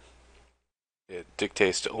secure. It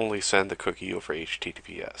dictates to only send the cookie over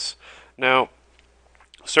HTTPS. Now,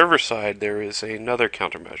 server side, there is another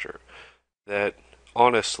countermeasure that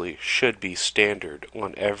honestly should be standard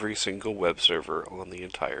on every single web server on the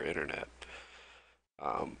entire internet.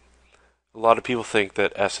 Um, a lot of people think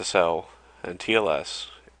that SSL and TLS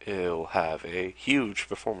will have a huge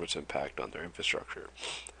performance impact on their infrastructure.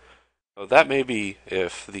 Well, that may be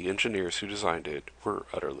if the engineers who designed it were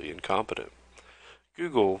utterly incompetent.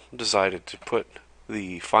 Google decided to put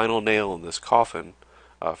the final nail in this coffin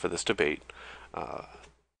for this debate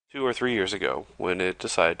 2 or 3 years ago when it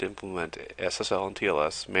decided to implement SSL and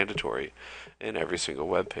TLS mandatory in every single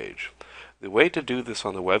web page. The way to do this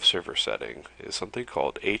on the web server setting is something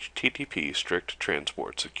called HTTP Strict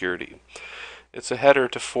Transport Security. It's a header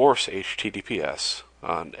to force HTTPS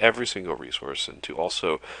on every single resource and to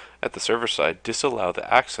also, at the server side, disallow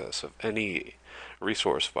the access of any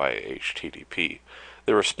resource via HTTP.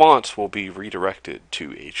 The response will be redirected to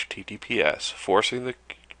HTTPS, forcing the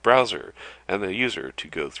browser and the user to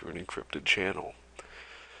go through an encrypted channel.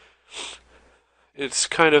 It's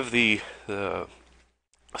kind of the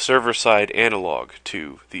server-side analog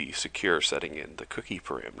to the secure setting in the cookie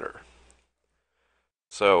parameter.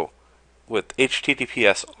 So, with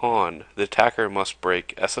HTTPS on, the attacker must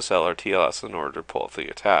break SSL or TLS in order to pull off the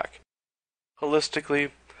attack. Holistically,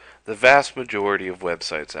 the vast majority of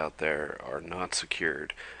websites out there are not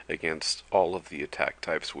secured against all of the attack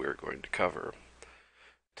types we're going to cover.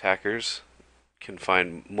 Attackers can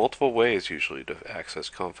find multiple ways usually to access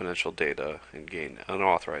confidential data and gain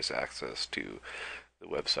unauthorized access to the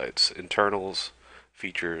website's internals,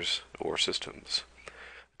 features, or systems.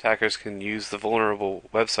 Attackers can use the vulnerable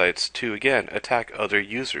websites to, again, attack other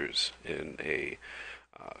users in a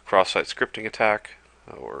cross-site scripting attack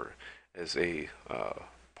or as a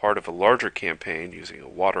part of a larger campaign using a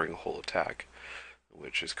watering hole attack,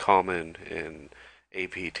 which is common in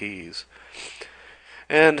APTs.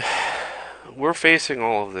 And we're facing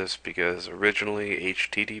all of this because originally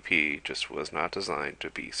HTTP just was not designed to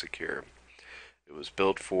be secure. It was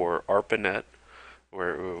built for ARPANET,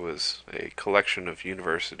 where it was a collection of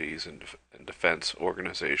universities and defense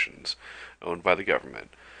organizations owned by the government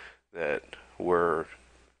that were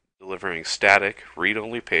delivering static,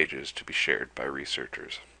 read-only pages to be shared by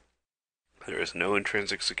researchers. There is no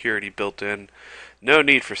intrinsic security built in, no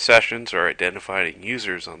need for sessions or identifying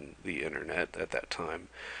users on the internet at that time,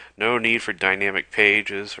 no need for dynamic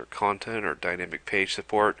pages or content or dynamic page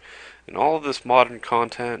support, and all of this modern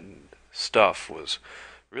content and stuff was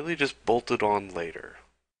really just bolted on later.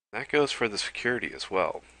 That goes for the security as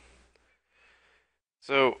well.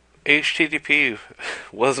 So, HTTP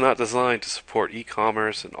was not designed to support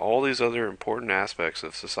e-commerce and all these other important aspects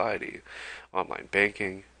of society. Online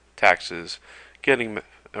banking, taxes, getting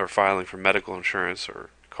or filing for medical insurance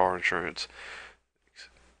or car insurance,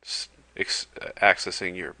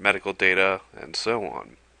 accessing your medical data, and so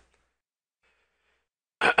on.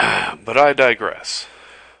 But I digress.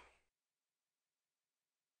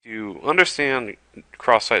 To understand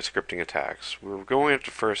cross-site scripting attacks, we're going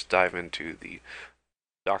to first dive into the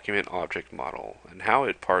document object model and how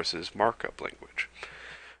it parses markup language.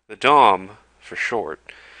 The DOM, for short,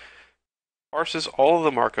 parses all of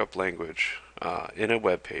the markup language in a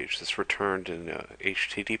web page that's returned in a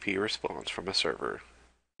HTTP response from a server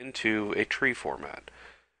into a tree format,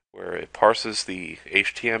 where it parses the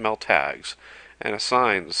HTML tags and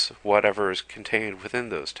assigns whatever is contained within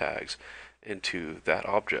those tags into that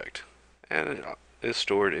object, and it is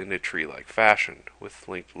stored in a tree-like fashion with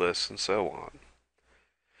linked lists and so on.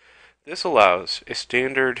 This allows a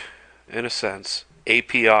standard, in a sense,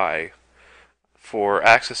 API for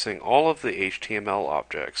accessing all of the HTML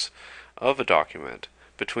objects of a document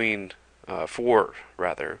between, all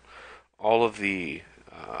of the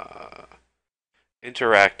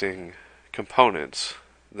interacting components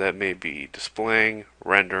that may be displaying,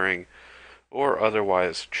 rendering, or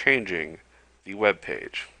otherwise changing the web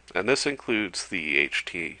page. And this includes the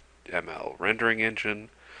HTML rendering engine,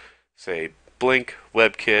 say Blink,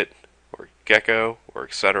 WebKit, or Gecko, or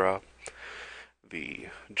etc. The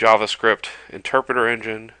JavaScript interpreter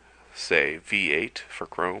engine, say V8 for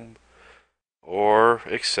Chrome, or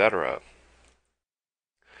etc.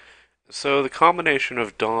 So the combination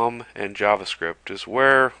of DOM and JavaScript is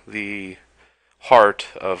where the heart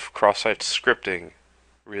of cross-site scripting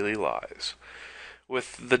really lies.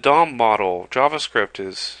 With the DOM model, JavaScript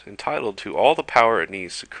is entitled to all the power it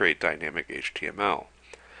needs to create dynamic HTML.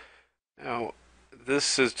 Now,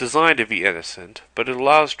 this is designed to be innocent, but it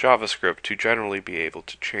allows JavaScript to generally be able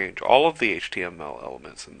to change all of the HTML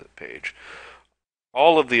elements in the page,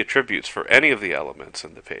 all of the attributes for any of the elements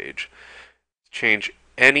in the page, change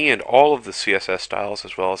any and all of the CSS styles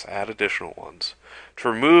as well as add additional ones, to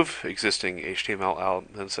remove existing HTML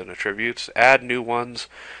elements and attributes, add new ones,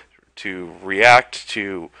 to react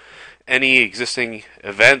to any existing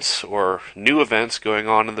events or new events going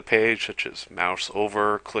on in the page, such as mouse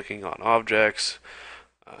over, clicking on objects,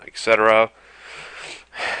 etc.,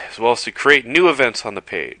 as well as to create new events on the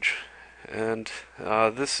page. And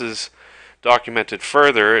this is documented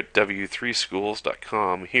further at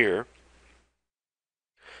w3schools.com here.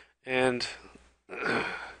 And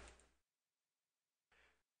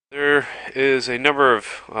there is a number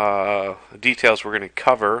of details we're going to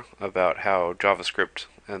cover about how JavaScript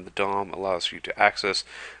and the DOM allows you to access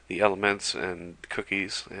the elements and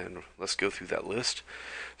cookies, and let's go through that list.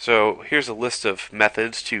 So here's a list of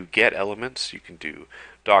methods to get elements. You can do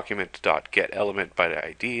document.getElement by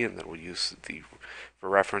ID, and then we'll use for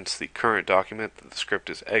reference the current document that the script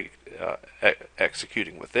is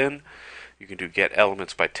executing within. You can do get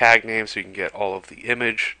elements by tag name, so you can get all of the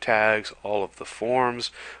image tags, all of the forms,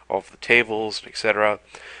 all of the tables, etc.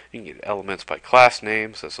 You can get elements by class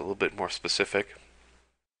names, that's a little bit more specific.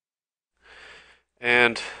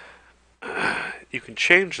 And you can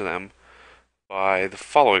change them by the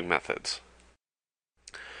following methods.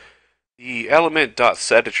 The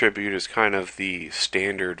element.set attribute is kind of the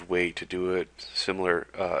standard way to do it, similar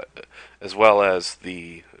as well as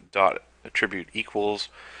the dot attribute equals.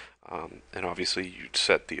 And obviously you'd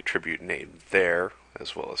set the attribute name there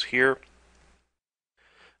as well as here.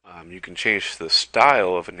 You can change the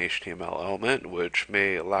style of an HTML element, which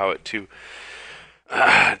may allow it to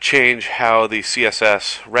change how the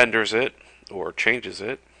CSS renders it or changes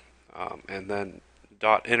it. And then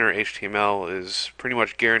 .inner HTML is pretty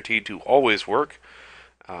much guaranteed to always work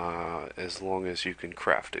as long as you can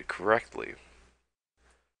craft it correctly.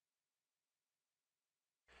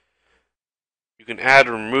 You can add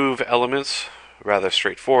and remove elements rather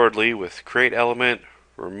straightforwardly with create element,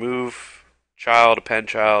 remove child, append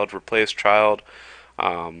child, replace child,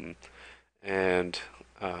 and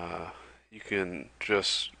you can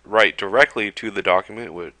just write directly to the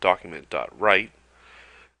document with document.write,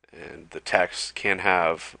 and the text can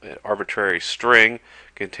have an arbitrary string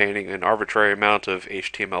containing an arbitrary amount of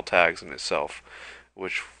HTML tags in itself,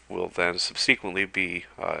 which will then subsequently be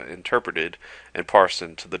interpreted and parsed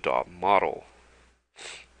into the DOM model.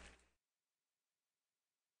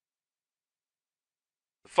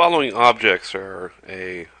 The following objects are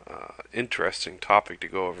a interesting topic to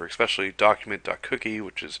go over, especially document.cookie,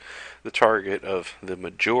 which is the target of the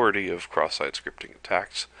majority of cross-site scripting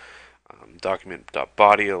attacks.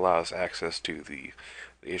 Document.body allows access to the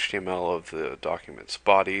HTML of the document's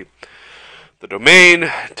body. The domain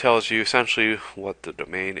tells you essentially what the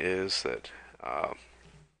domain is that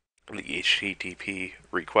the HTTP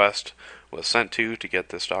request was sent to get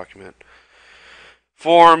this document.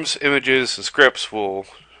 Forms, images, and scripts will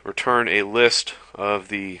return a list of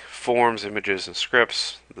the forms, images, and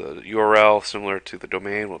scripts. The URL, similar to the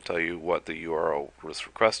domain, will tell you what the URL was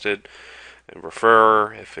requested, and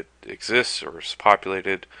refer if it exists or is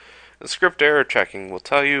populated. And script error checking will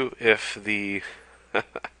tell you if the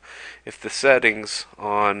if the settings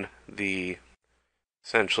on the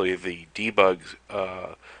essentially the debug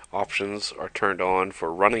options are turned on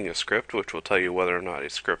for running a script, which will tell you whether or not a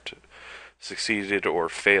script succeeded or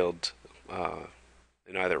failed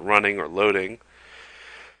in either running or loading,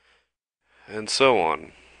 and so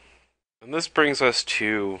on. And this brings us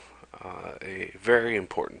to a very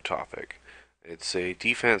important topic. It's a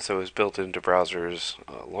defense that was built into browsers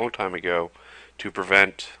a long time ago to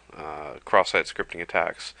prevent cross-site scripting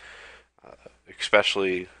attacks,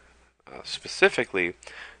 especially specifically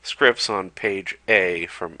scripts on page A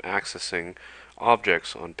from accessing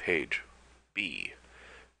objects on page B,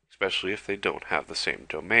 especially if they don't have the same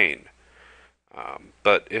domain.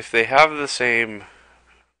 But if they have the same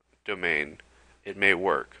domain, it may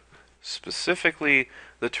work. Specifically,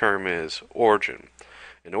 the term is origin.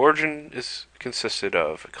 An origin is consisted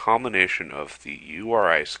of a combination of the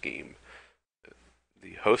URI scheme,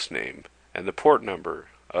 the host name, and the port number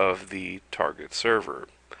of the target server.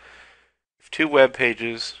 If two web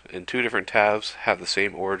pages in two different tabs have the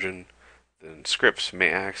same origin, then scripts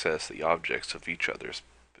may access the objects of each other's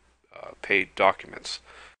paid documents.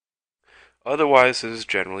 Otherwise, it is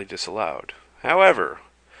generally disallowed. However,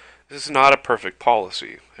 This is not a perfect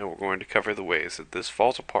policy, and we're going to cover the ways that this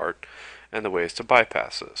falls apart and the ways to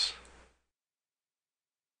bypass this.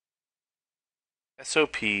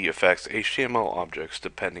 SOP affects HTML objects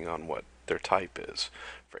depending on what their type is.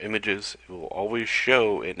 For images, it will always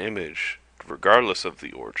show an image, regardless of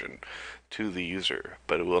the origin, to the user,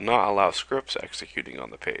 but it will not allow scripts executing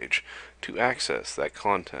on the page to access that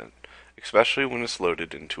content, especially when it's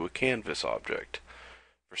loaded into a canvas object.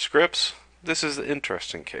 For scripts, this is the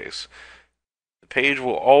interesting case. The page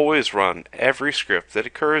will always run every script that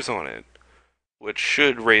occurs on it, which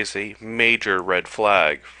should raise a major red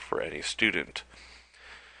flag for any student.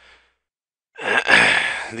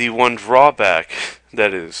 The one drawback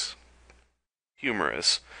that is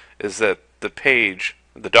humorous is that the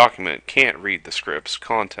document, can't read the script's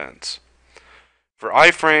contents. For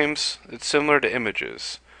iframes, it's similar to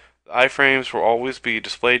images. The iframes will always be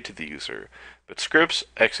displayed to the user, but scripts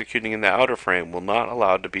executing in the outer frame will not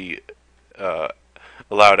uh,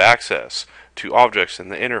 allowed access to objects in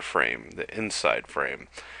the inner frame, the inside frame,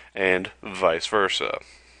 and vice versa.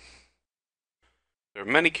 There are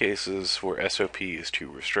many cases where SOP is too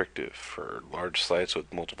restrictive for large sites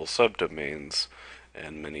with multiple subdomains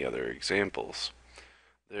and many other examples.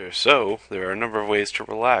 There are a number of ways to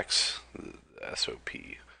relax the SOP.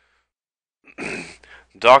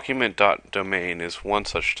 Document.domain is one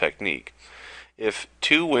such technique. If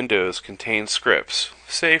two windows contain scripts,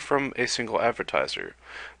 say from a single advertiser,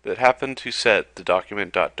 that happen to set the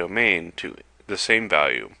document.domain to the same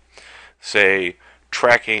value, say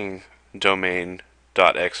tracking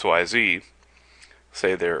domain.xyz,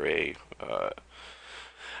 say they're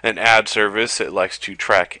an ad service that likes to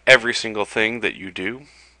track every single thing that you do,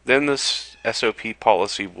 then this SOP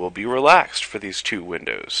policy will be relaxed for these two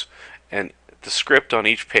windows, and the script on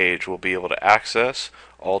each page will be able to access,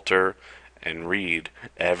 alter, and read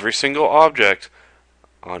every single object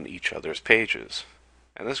on each other's pages.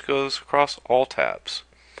 And this goes across all tabs.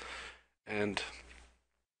 And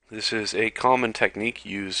this is a common technique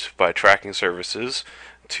used by tracking services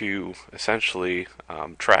to essentially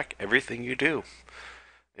track everything you do.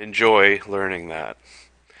 Enjoy learning that.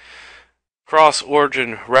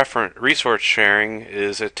 Cross-origin resource sharing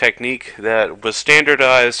is a technique that was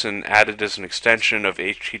standardized and added as an extension of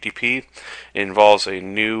HTTP. It involves a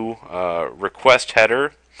new request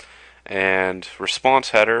header and response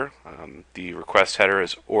header. The request header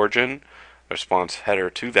is origin. The response header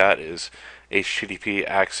to that is HTTP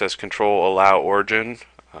access control allow origin.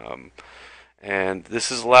 And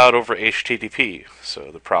this is allowed over HTTP.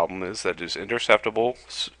 So the problem is that it is interceptable,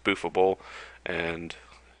 spoofable, and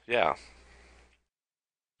yeah.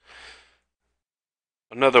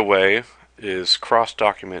 Another way is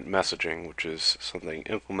cross-document messaging, which is something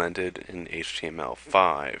implemented in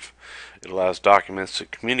HTML5. It allows documents to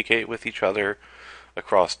communicate with each other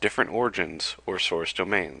across different origins or source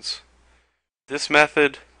domains. This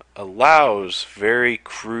method allows very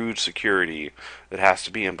crude security that has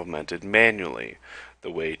to be implemented manually.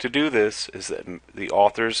 The way to do this is that the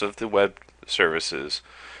authors of the web services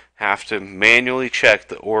have to manually check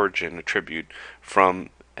the origin attribute from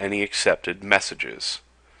any accepted messages.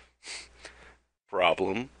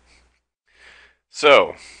 Problem.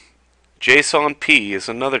 So, JSON-P is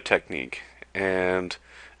another technique, and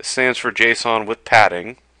it stands for JSON with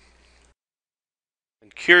padding.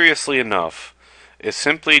 And curiously enough, it's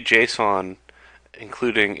simply JSON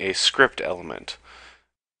including a script element.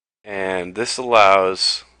 And this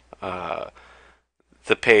allows the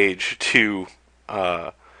page to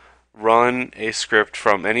run a script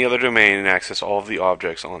from any other domain and access all of the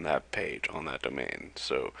objects on that page, on that domain.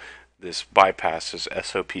 So this bypasses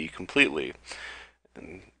SOP completely.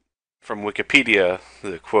 And from Wikipedia,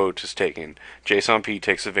 the quote is taken, JSON-P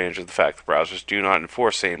takes advantage of the fact that browsers do not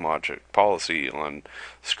enforce same object policy on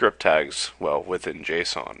script tags, within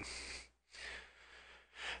JSON.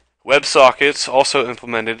 WebSockets, also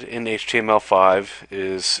implemented in HTML5,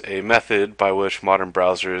 is a method by which modern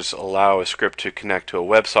browsers allow a script to connect to a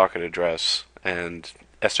WebSocket address, and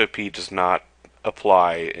SOP does not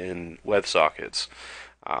apply in WebSockets.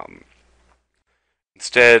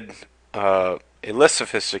 Instead, a less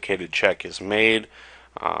sophisticated check is made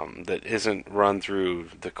that isn't run through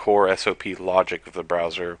the core SOP logic of the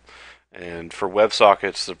browser. And for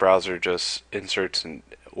WebSockets, the browser just inserts an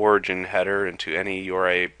origin header into any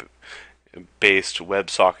URI-based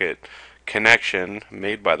WebSocket connection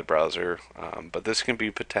made by the browser, but this can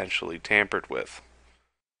be potentially tampered with.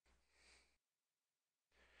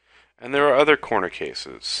 And there are other corner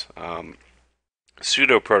cases.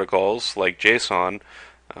 Pseudo protocols like JSON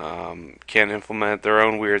can implement their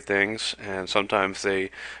own weird things, and sometimes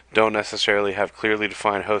they don't necessarily have clearly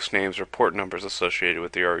defined host names or port numbers associated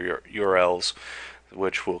with the URLs,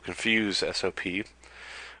 which will confuse SOP.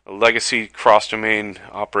 Legacy cross-domain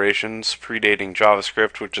operations predating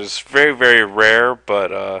JavaScript, which is very, very rare,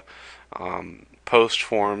 but post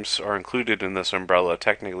forms are included in this umbrella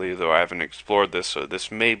technically, though I haven't explored this, so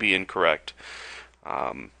this may be incorrect.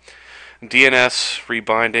 Um, DNS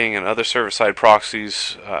rebinding and other server-side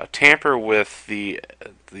proxies tamper with the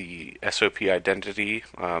SOP identity,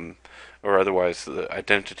 or otherwise the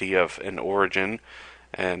identity of an origin,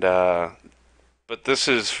 and but this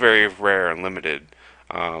is very rare and limited.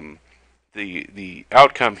 Um, the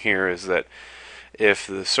outcome here is that if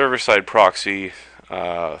the server-side proxy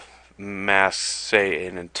masks, say,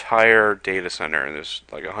 an entire data center, and there's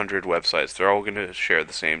like 100 websites, they're all going to share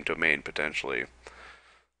the same domain potentially.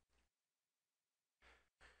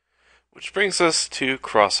 Which brings us to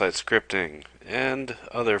cross-site scripting and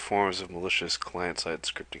other forms of malicious client-side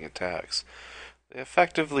scripting attacks. They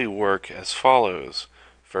effectively work as follows.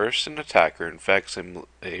 First, an attacker infects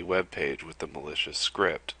a web page with a malicious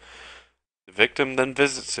script. The victim then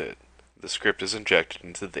visits it. The script is injected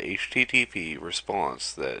into the HTTP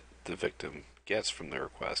response that the victim gets from the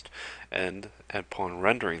request, and upon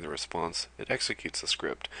rendering the response, it executes the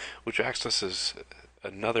script, which accesses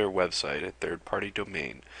another website, a third-party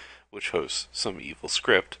domain, which hosts some evil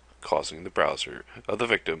script, causing the browser of the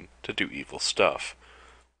victim to do evil stuff.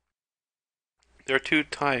 There are two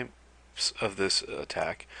types of this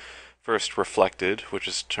attack. First, reflected, which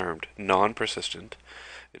is termed non-persistent.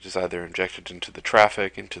 It is either injected into the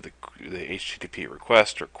traffic, into the HTTP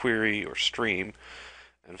request or query or stream.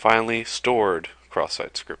 And finally, stored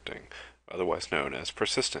cross-site scripting, otherwise known as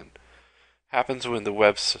persistent. Happens when the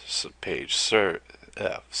web page saves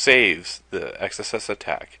the XSS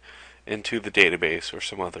attack into the database or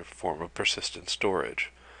some other form of persistent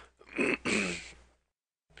storage.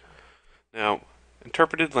 Now,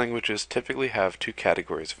 interpreted languages typically have two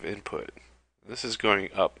categories of input. This is going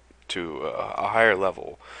up to a higher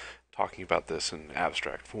level, talking about this in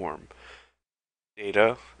abstract form.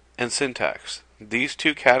 Data and syntax. These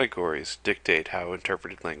two categories dictate how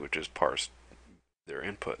interpreted languages parse their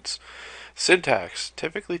inputs. Syntax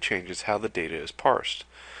typically changes how the data is parsed.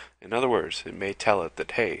 In other words, it may tell it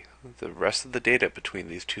that, hey, the rest of the data between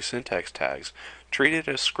these two syntax tags treat it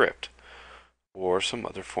as script or some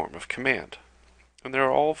other form of command. And there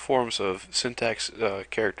are all forms of syntax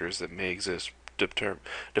characters that may exist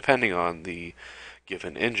depending on the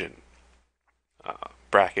given engine.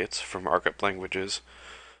 Brackets for markup languages,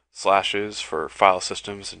 slashes for file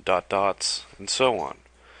systems, and dot dots, and so on.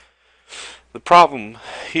 The problem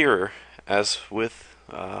here, as with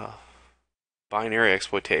binary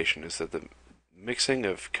exploitation, is that the mixing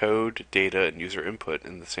of code, data, and user input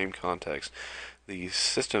in the same context, the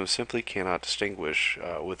system simply cannot distinguish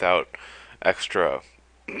without extra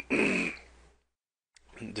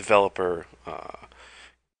developer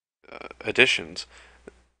additions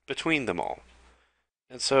between them all.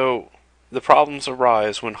 And so the problems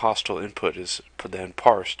arise when hostile input is then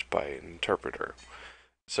parsed by an interpreter.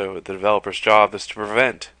 So the developer's job is to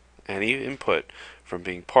prevent any input from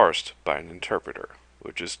being parsed by an interpreter,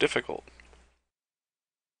 which is difficult,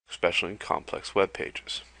 especially in complex web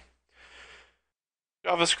pages.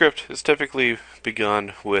 JavaScript is typically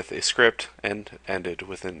begun with a script and ended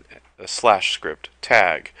with a slash script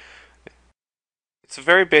tag. It's a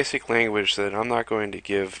very basic language that I'm not going to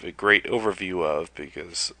give a great overview of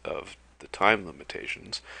because of the time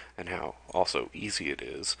limitations and how also easy it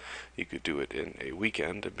is. You could do it in a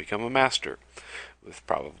weekend and become a master with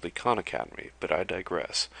probably Khan Academy, but I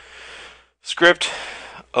digress. Script,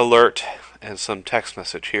 alert, and some text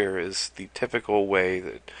message here is the typical way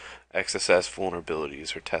that XSS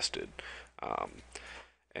vulnerabilities are tested.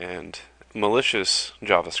 And malicious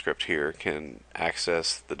JavaScript here can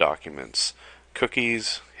access the documents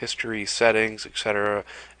cookies, history, settings, etc.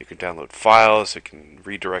 It can download files, it can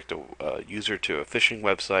redirect a user to a phishing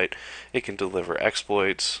website, it can deliver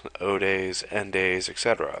exploits, O-days, N-days,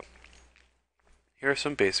 etc. Here are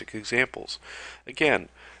some basic examples. Again,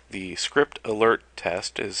 the script alert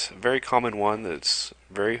test is a very common one that's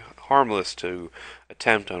very harmless to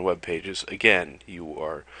attempt on web pages. Again, you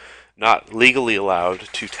are not legally allowed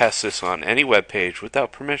to test this on any web page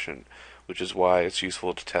without permission, which is why it's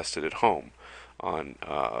useful to test it at home on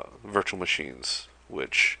virtual machines,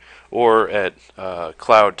 or at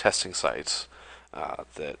cloud testing sites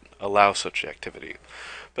that allow such activity.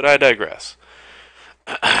 But I digress.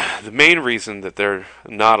 The main reason that they're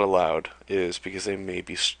not allowed is because they may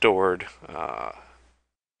be stored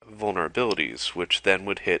vulnerabilities, which then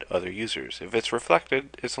would hit other users. If it's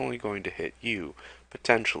reflected, it's only going to hit you,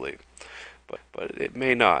 potentially. But it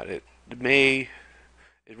may not. It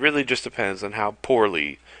really just depends on how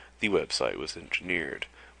poorly the website was engineered,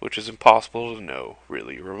 which is impossible to know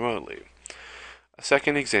really remotely. A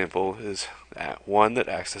second example is one that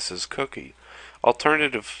accesses cookie.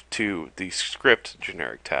 Alternative to the script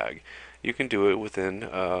generic tag, you can do it within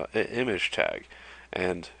an image tag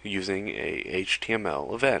and using a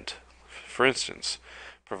HTML event. For instance,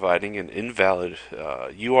 providing an invalid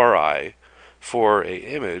URI for a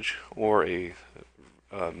image or a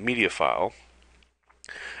media file,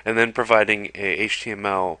 and then providing a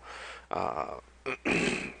HTML uh,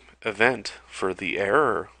 event for the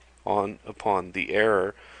error upon the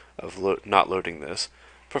error of not loading this,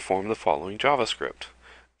 perform the following JavaScript.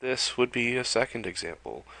 This would be a second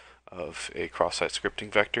example of a cross-site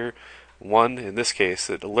scripting vector, one in this case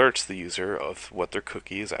that alerts the user of what their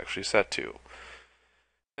cookie is actually set to.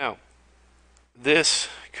 Now, this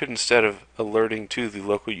could, instead of alerting to the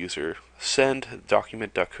local user, send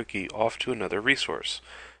document.cookie off to another resource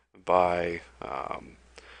by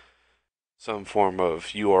some form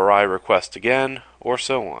of URI request again, or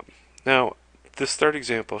so on. Now, this third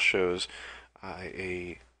example shows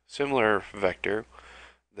a similar vector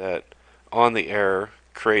that on the error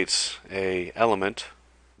creates a element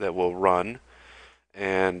that will run,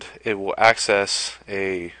 and it will access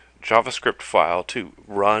a JavaScript file to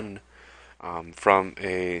run from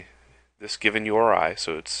this given URI,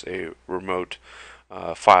 so it's a remote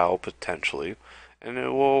file potentially, and it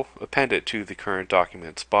will append it to the current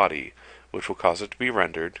document's body, which will cause it to be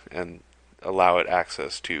rendered and allow it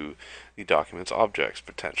access to the document's objects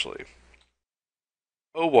potentially.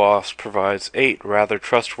 OWASP provides 8 rather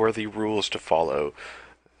trustworthy rules to follow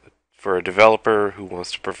for a developer who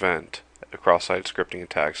wants to prevent cross-site scripting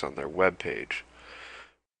attacks on their web page.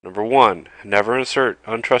 Number 1, never insert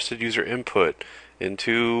untrusted user input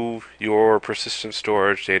into your persistent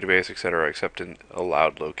storage, database, etc., except in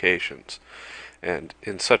allowed locations. And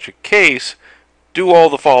in such a case, do all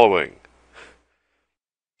the following.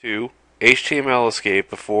 2, HTML escape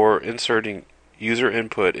before inserting user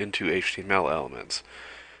input into HTML elements.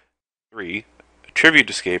 3, attribute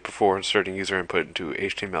escape before inserting user input into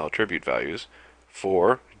HTML attribute values.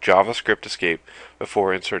 4, JavaScript escape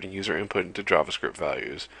before inserting user input into JavaScript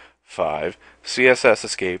values. 5, CSS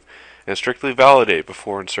escape and strictly validate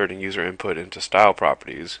before inserting user input into style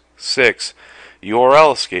properties. 6,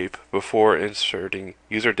 URL escape before inserting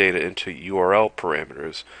user data into URL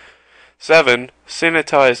parameters. 7,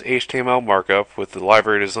 sanitize HTML markup with the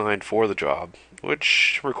library designed for the job,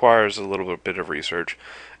 which requires a little bit of research.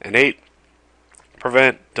 And 8,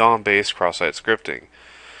 prevent DOM-based cross-site scripting.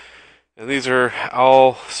 And these are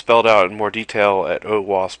all spelled out in more detail at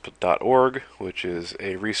owasp.org, which is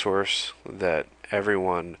a resource that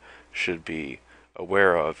everyone should be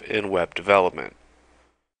aware of in web development.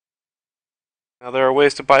 Now, there are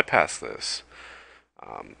ways to bypass this.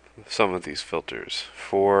 Some of these filters.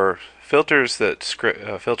 For filters that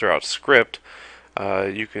filter out script,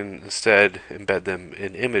 you can instead embed them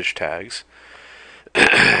in image tags.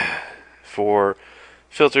 For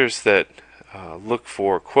filters that look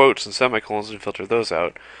for quotes and semicolons and filter those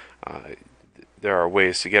out, there are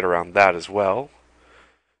ways to get around that as well.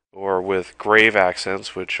 Or with grave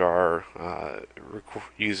accents, which are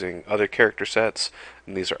using other character sets,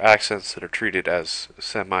 and these are accents that are treated as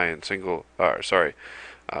semi and single,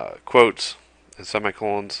 quotes and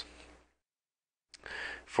semicolons.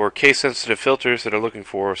 For case-sensitive filters that are looking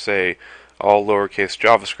for, say, all lowercase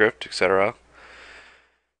JavaScript, etc.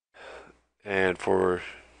 And for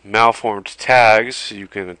malformed tags, you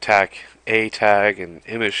can attack a tag and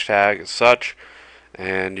image tag and such,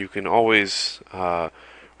 and you can always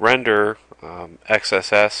render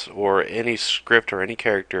XSS or any script or any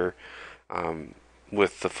character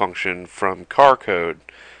with the function from car code,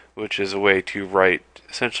 which is a way to write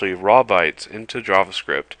essentially raw bytes into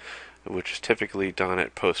JavaScript, which is typically done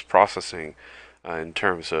at post-processing in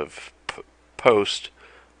terms of post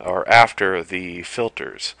or after the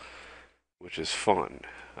filters, which is fun.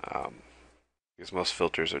 Because most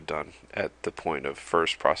filters are done at the point of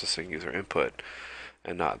first processing user input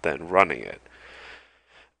and not then running it.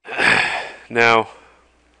 Now,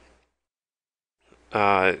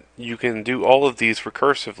 you can do all of these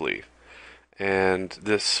recursively, and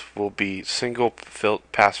this will be single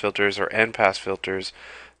pass filters or n pass filters,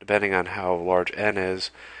 depending on how large n is.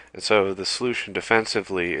 And so the solution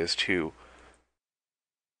defensively is to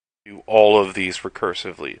do all of these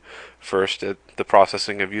recursively. First at the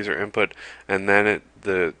processing of user input, and then at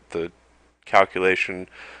the calculation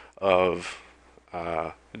of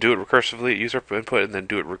do it recursively at user input, and then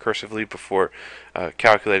do it recursively before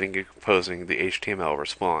calculating and composing the HTML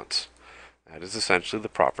response. That is essentially the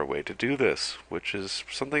proper way to do this, which is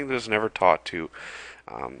something that is never taught to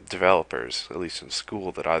developers, at least in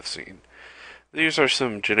school that I've seen. These are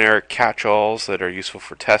some generic catch-alls that are useful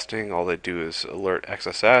for testing. All they do is alert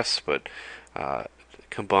XSS, but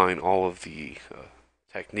combine all of the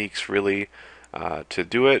techniques really to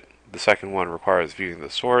do it. The second one requires viewing the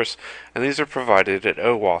source, and these are provided at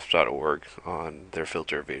OWASP.org on their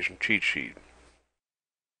filter evasion cheat sheet.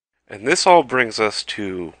 And this all brings us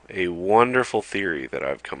to a wonderful theory that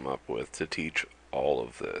I've come up with to teach all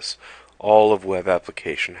of this, all of web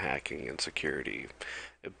application hacking and security.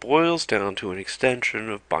 It boils down to an extension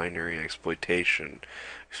of binary exploitation,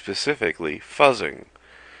 specifically fuzzing.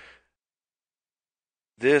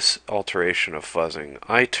 This alteration of fuzzing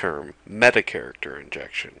I term meta-character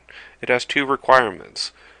injection. It has two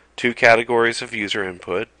requirements: two categories of user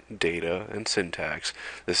input, data, and syntax.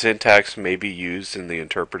 The syntax may be used in the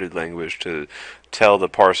interpreted language to tell the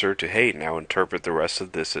parser to, hey, now interpret the rest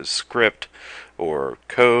of this as script, or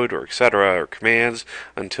code, or etc., or commands,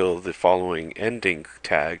 until the following ending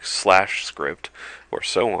tag /script, or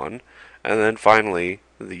so on. And then finally,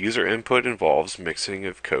 the user input involves mixing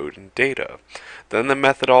of code and data. Then the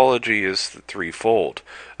methodology is threefold.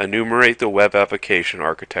 Enumerate the web application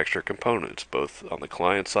architecture components, both on the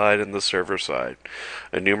client side and the server side.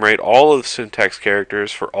 Enumerate all of the syntax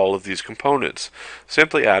characters for all of these components.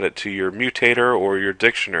 Simply add it to your mutator or your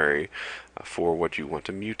dictionary for what you want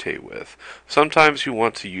to mutate with. Sometimes you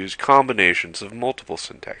want to use combinations of multiple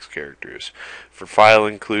syntax characters. For file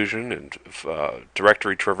inclusion and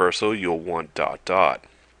directory traversal, you'll want ...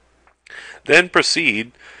 Then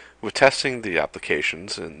proceed with testing the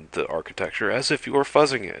applications and the architecture as if you were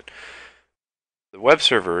fuzzing it. The web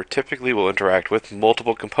server typically will interact with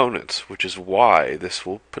multiple components, which is why this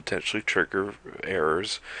will potentially trigger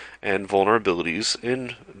errors and vulnerabilities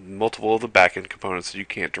in multiple of the backend components that you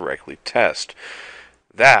can't directly test.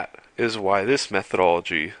 That is why this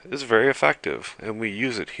methodology is very effective, and we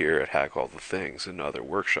use it here at Hack All the Things and other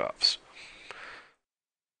workshops.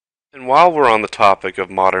 And while we're on the topic of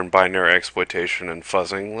modern binary exploitation and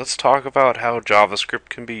fuzzing, let's talk about how JavaScript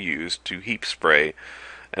can be used to heap spray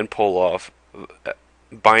and pull off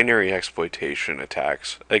binary exploitation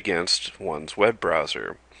attacks against one's web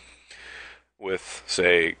browser. With,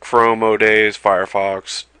 say, Chrome ODAs,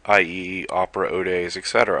 Firefox, IE, Opera ODAs,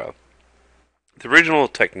 etc. The original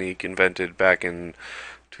technique, invented back in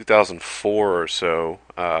 2004 or so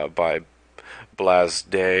by Blaz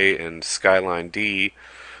and Skyline D,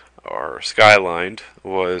 or Skylined,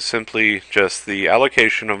 was simply just the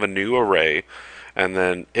allocation of a new array and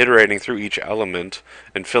then iterating through each element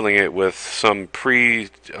and filling it with some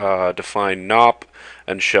pre-defined NOP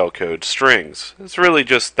and shellcode strings. It's really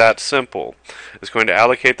just that simple. It's going to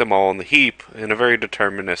allocate them all in the heap in a very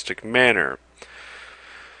deterministic manner.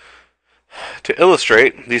 To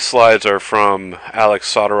illustrate, these slides are from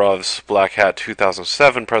Alex Sodorov's Black Hat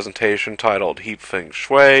 2007 presentation titled Heap Feng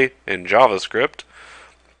Shui in JavaScript.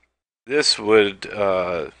 This would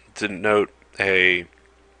denote a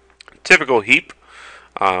typical heap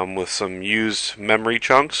with some used memory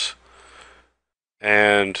chunks.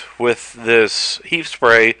 And with this heap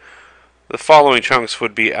spray, the following chunks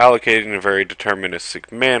would be allocated in a very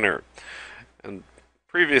deterministic manner. And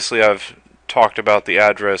previously I've talked about the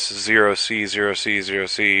address 0C,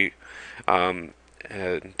 0C, 0C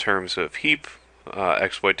in terms of heap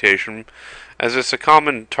exploitation, as it's a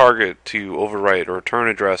common target to overwrite or return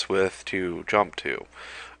address with to jump to.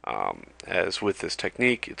 As with this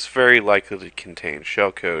technique, it's very likely to contain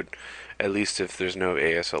shellcode, at least if there's no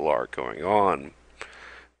ASLR going on.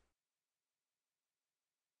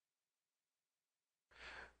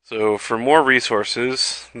 So for more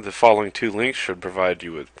resources, the following two links should provide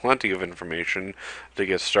you with plenty of information to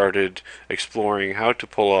get started exploring how to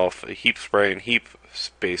pull off a heap spray and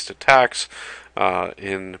heap-based attacks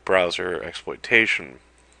in browser exploitation.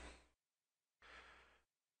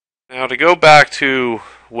 Now, to go back to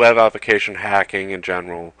web application hacking in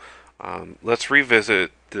general, let's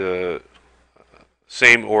revisit the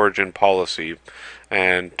same origin policy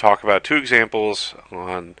and talk about two examples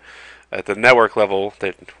at the network level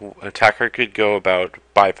that an attacker could go about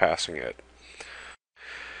bypassing it.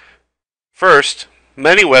 First,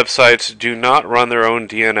 many websites do not run their own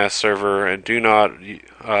DNS server and do not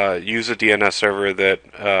use a DNS server that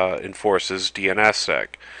enforces DNSSEC,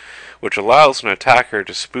 which allows an attacker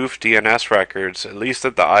to spoof DNS records, at least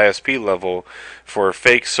at the ISP level, for a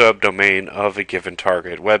fake subdomain of a given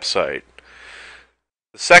target website.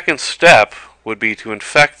 The second step would be to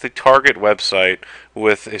infect the target website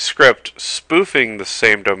with a script spoofing the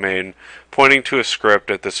same domain, pointing to a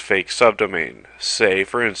script at this fake subdomain, say,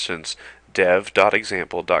 for instance,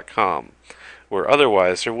 dev.example.com, where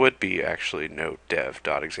otherwise there would be actually no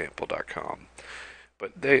dev.example.com.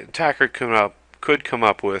 But the attacker could come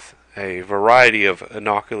up with a variety of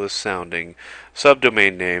innocuous sounding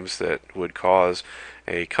subdomain names that would cause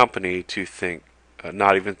a company to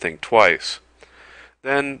not even think twice.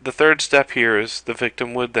 Then the third step here is the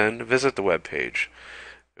victim would then visit the web page.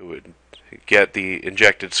 It would get the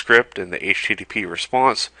injected script and the HTTP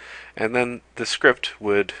response, and then the script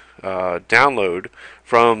would download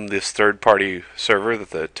from this third-party server that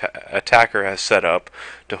the attacker has set up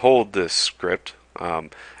to hold this script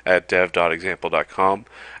at dev.example.com,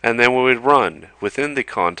 and then we would run within the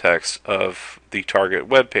context of the target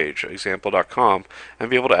web page, example.com, and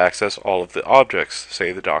be able to access all of the objects,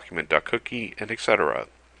 say the document.cookie, and etc.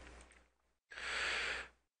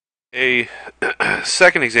 A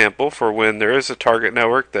second example for when there is a target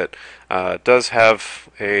network that does have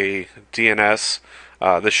a DNS.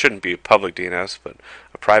 This shouldn't be a public DNS, but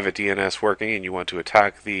a private DNS working, and you want to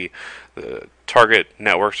attack the target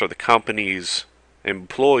networks or the company's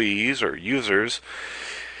employees or users.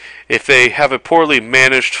 If they have a poorly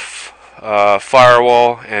managed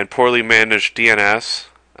firewall and poorly managed DNS,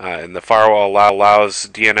 and the firewall allows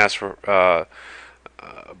DNS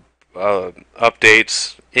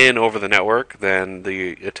updates in over the network, then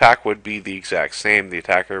the attack would be the exact same. The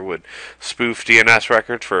attacker would spoof DNS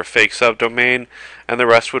records for a fake subdomain, and the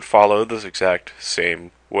rest would follow this exact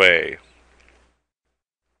same way.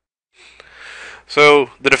 So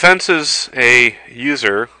the defenses a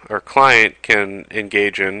user or client can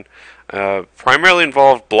engage in primarily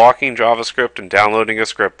involve blocking JavaScript and downloading a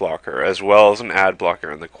script blocker, as well as an ad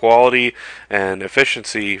blocker. And the quality and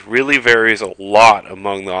efficiency really varies a lot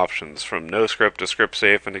among the options, from no script to script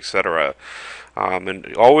safe and etc.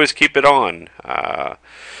 And always keep it on.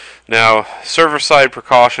 Now, server-side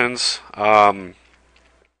precautions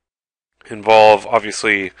involve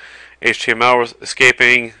obviously HTML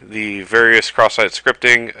escaping, the various cross-site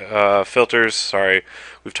scripting filters,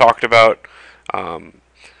 we've talked about,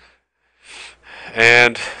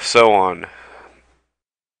 and so on.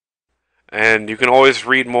 And you can always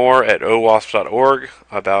read more at owasp.org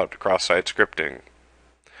about cross-site scripting.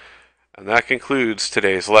 And that concludes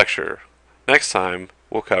today's lecture. Next time,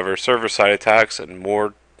 we'll cover server-side attacks and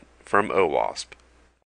more from OWASP.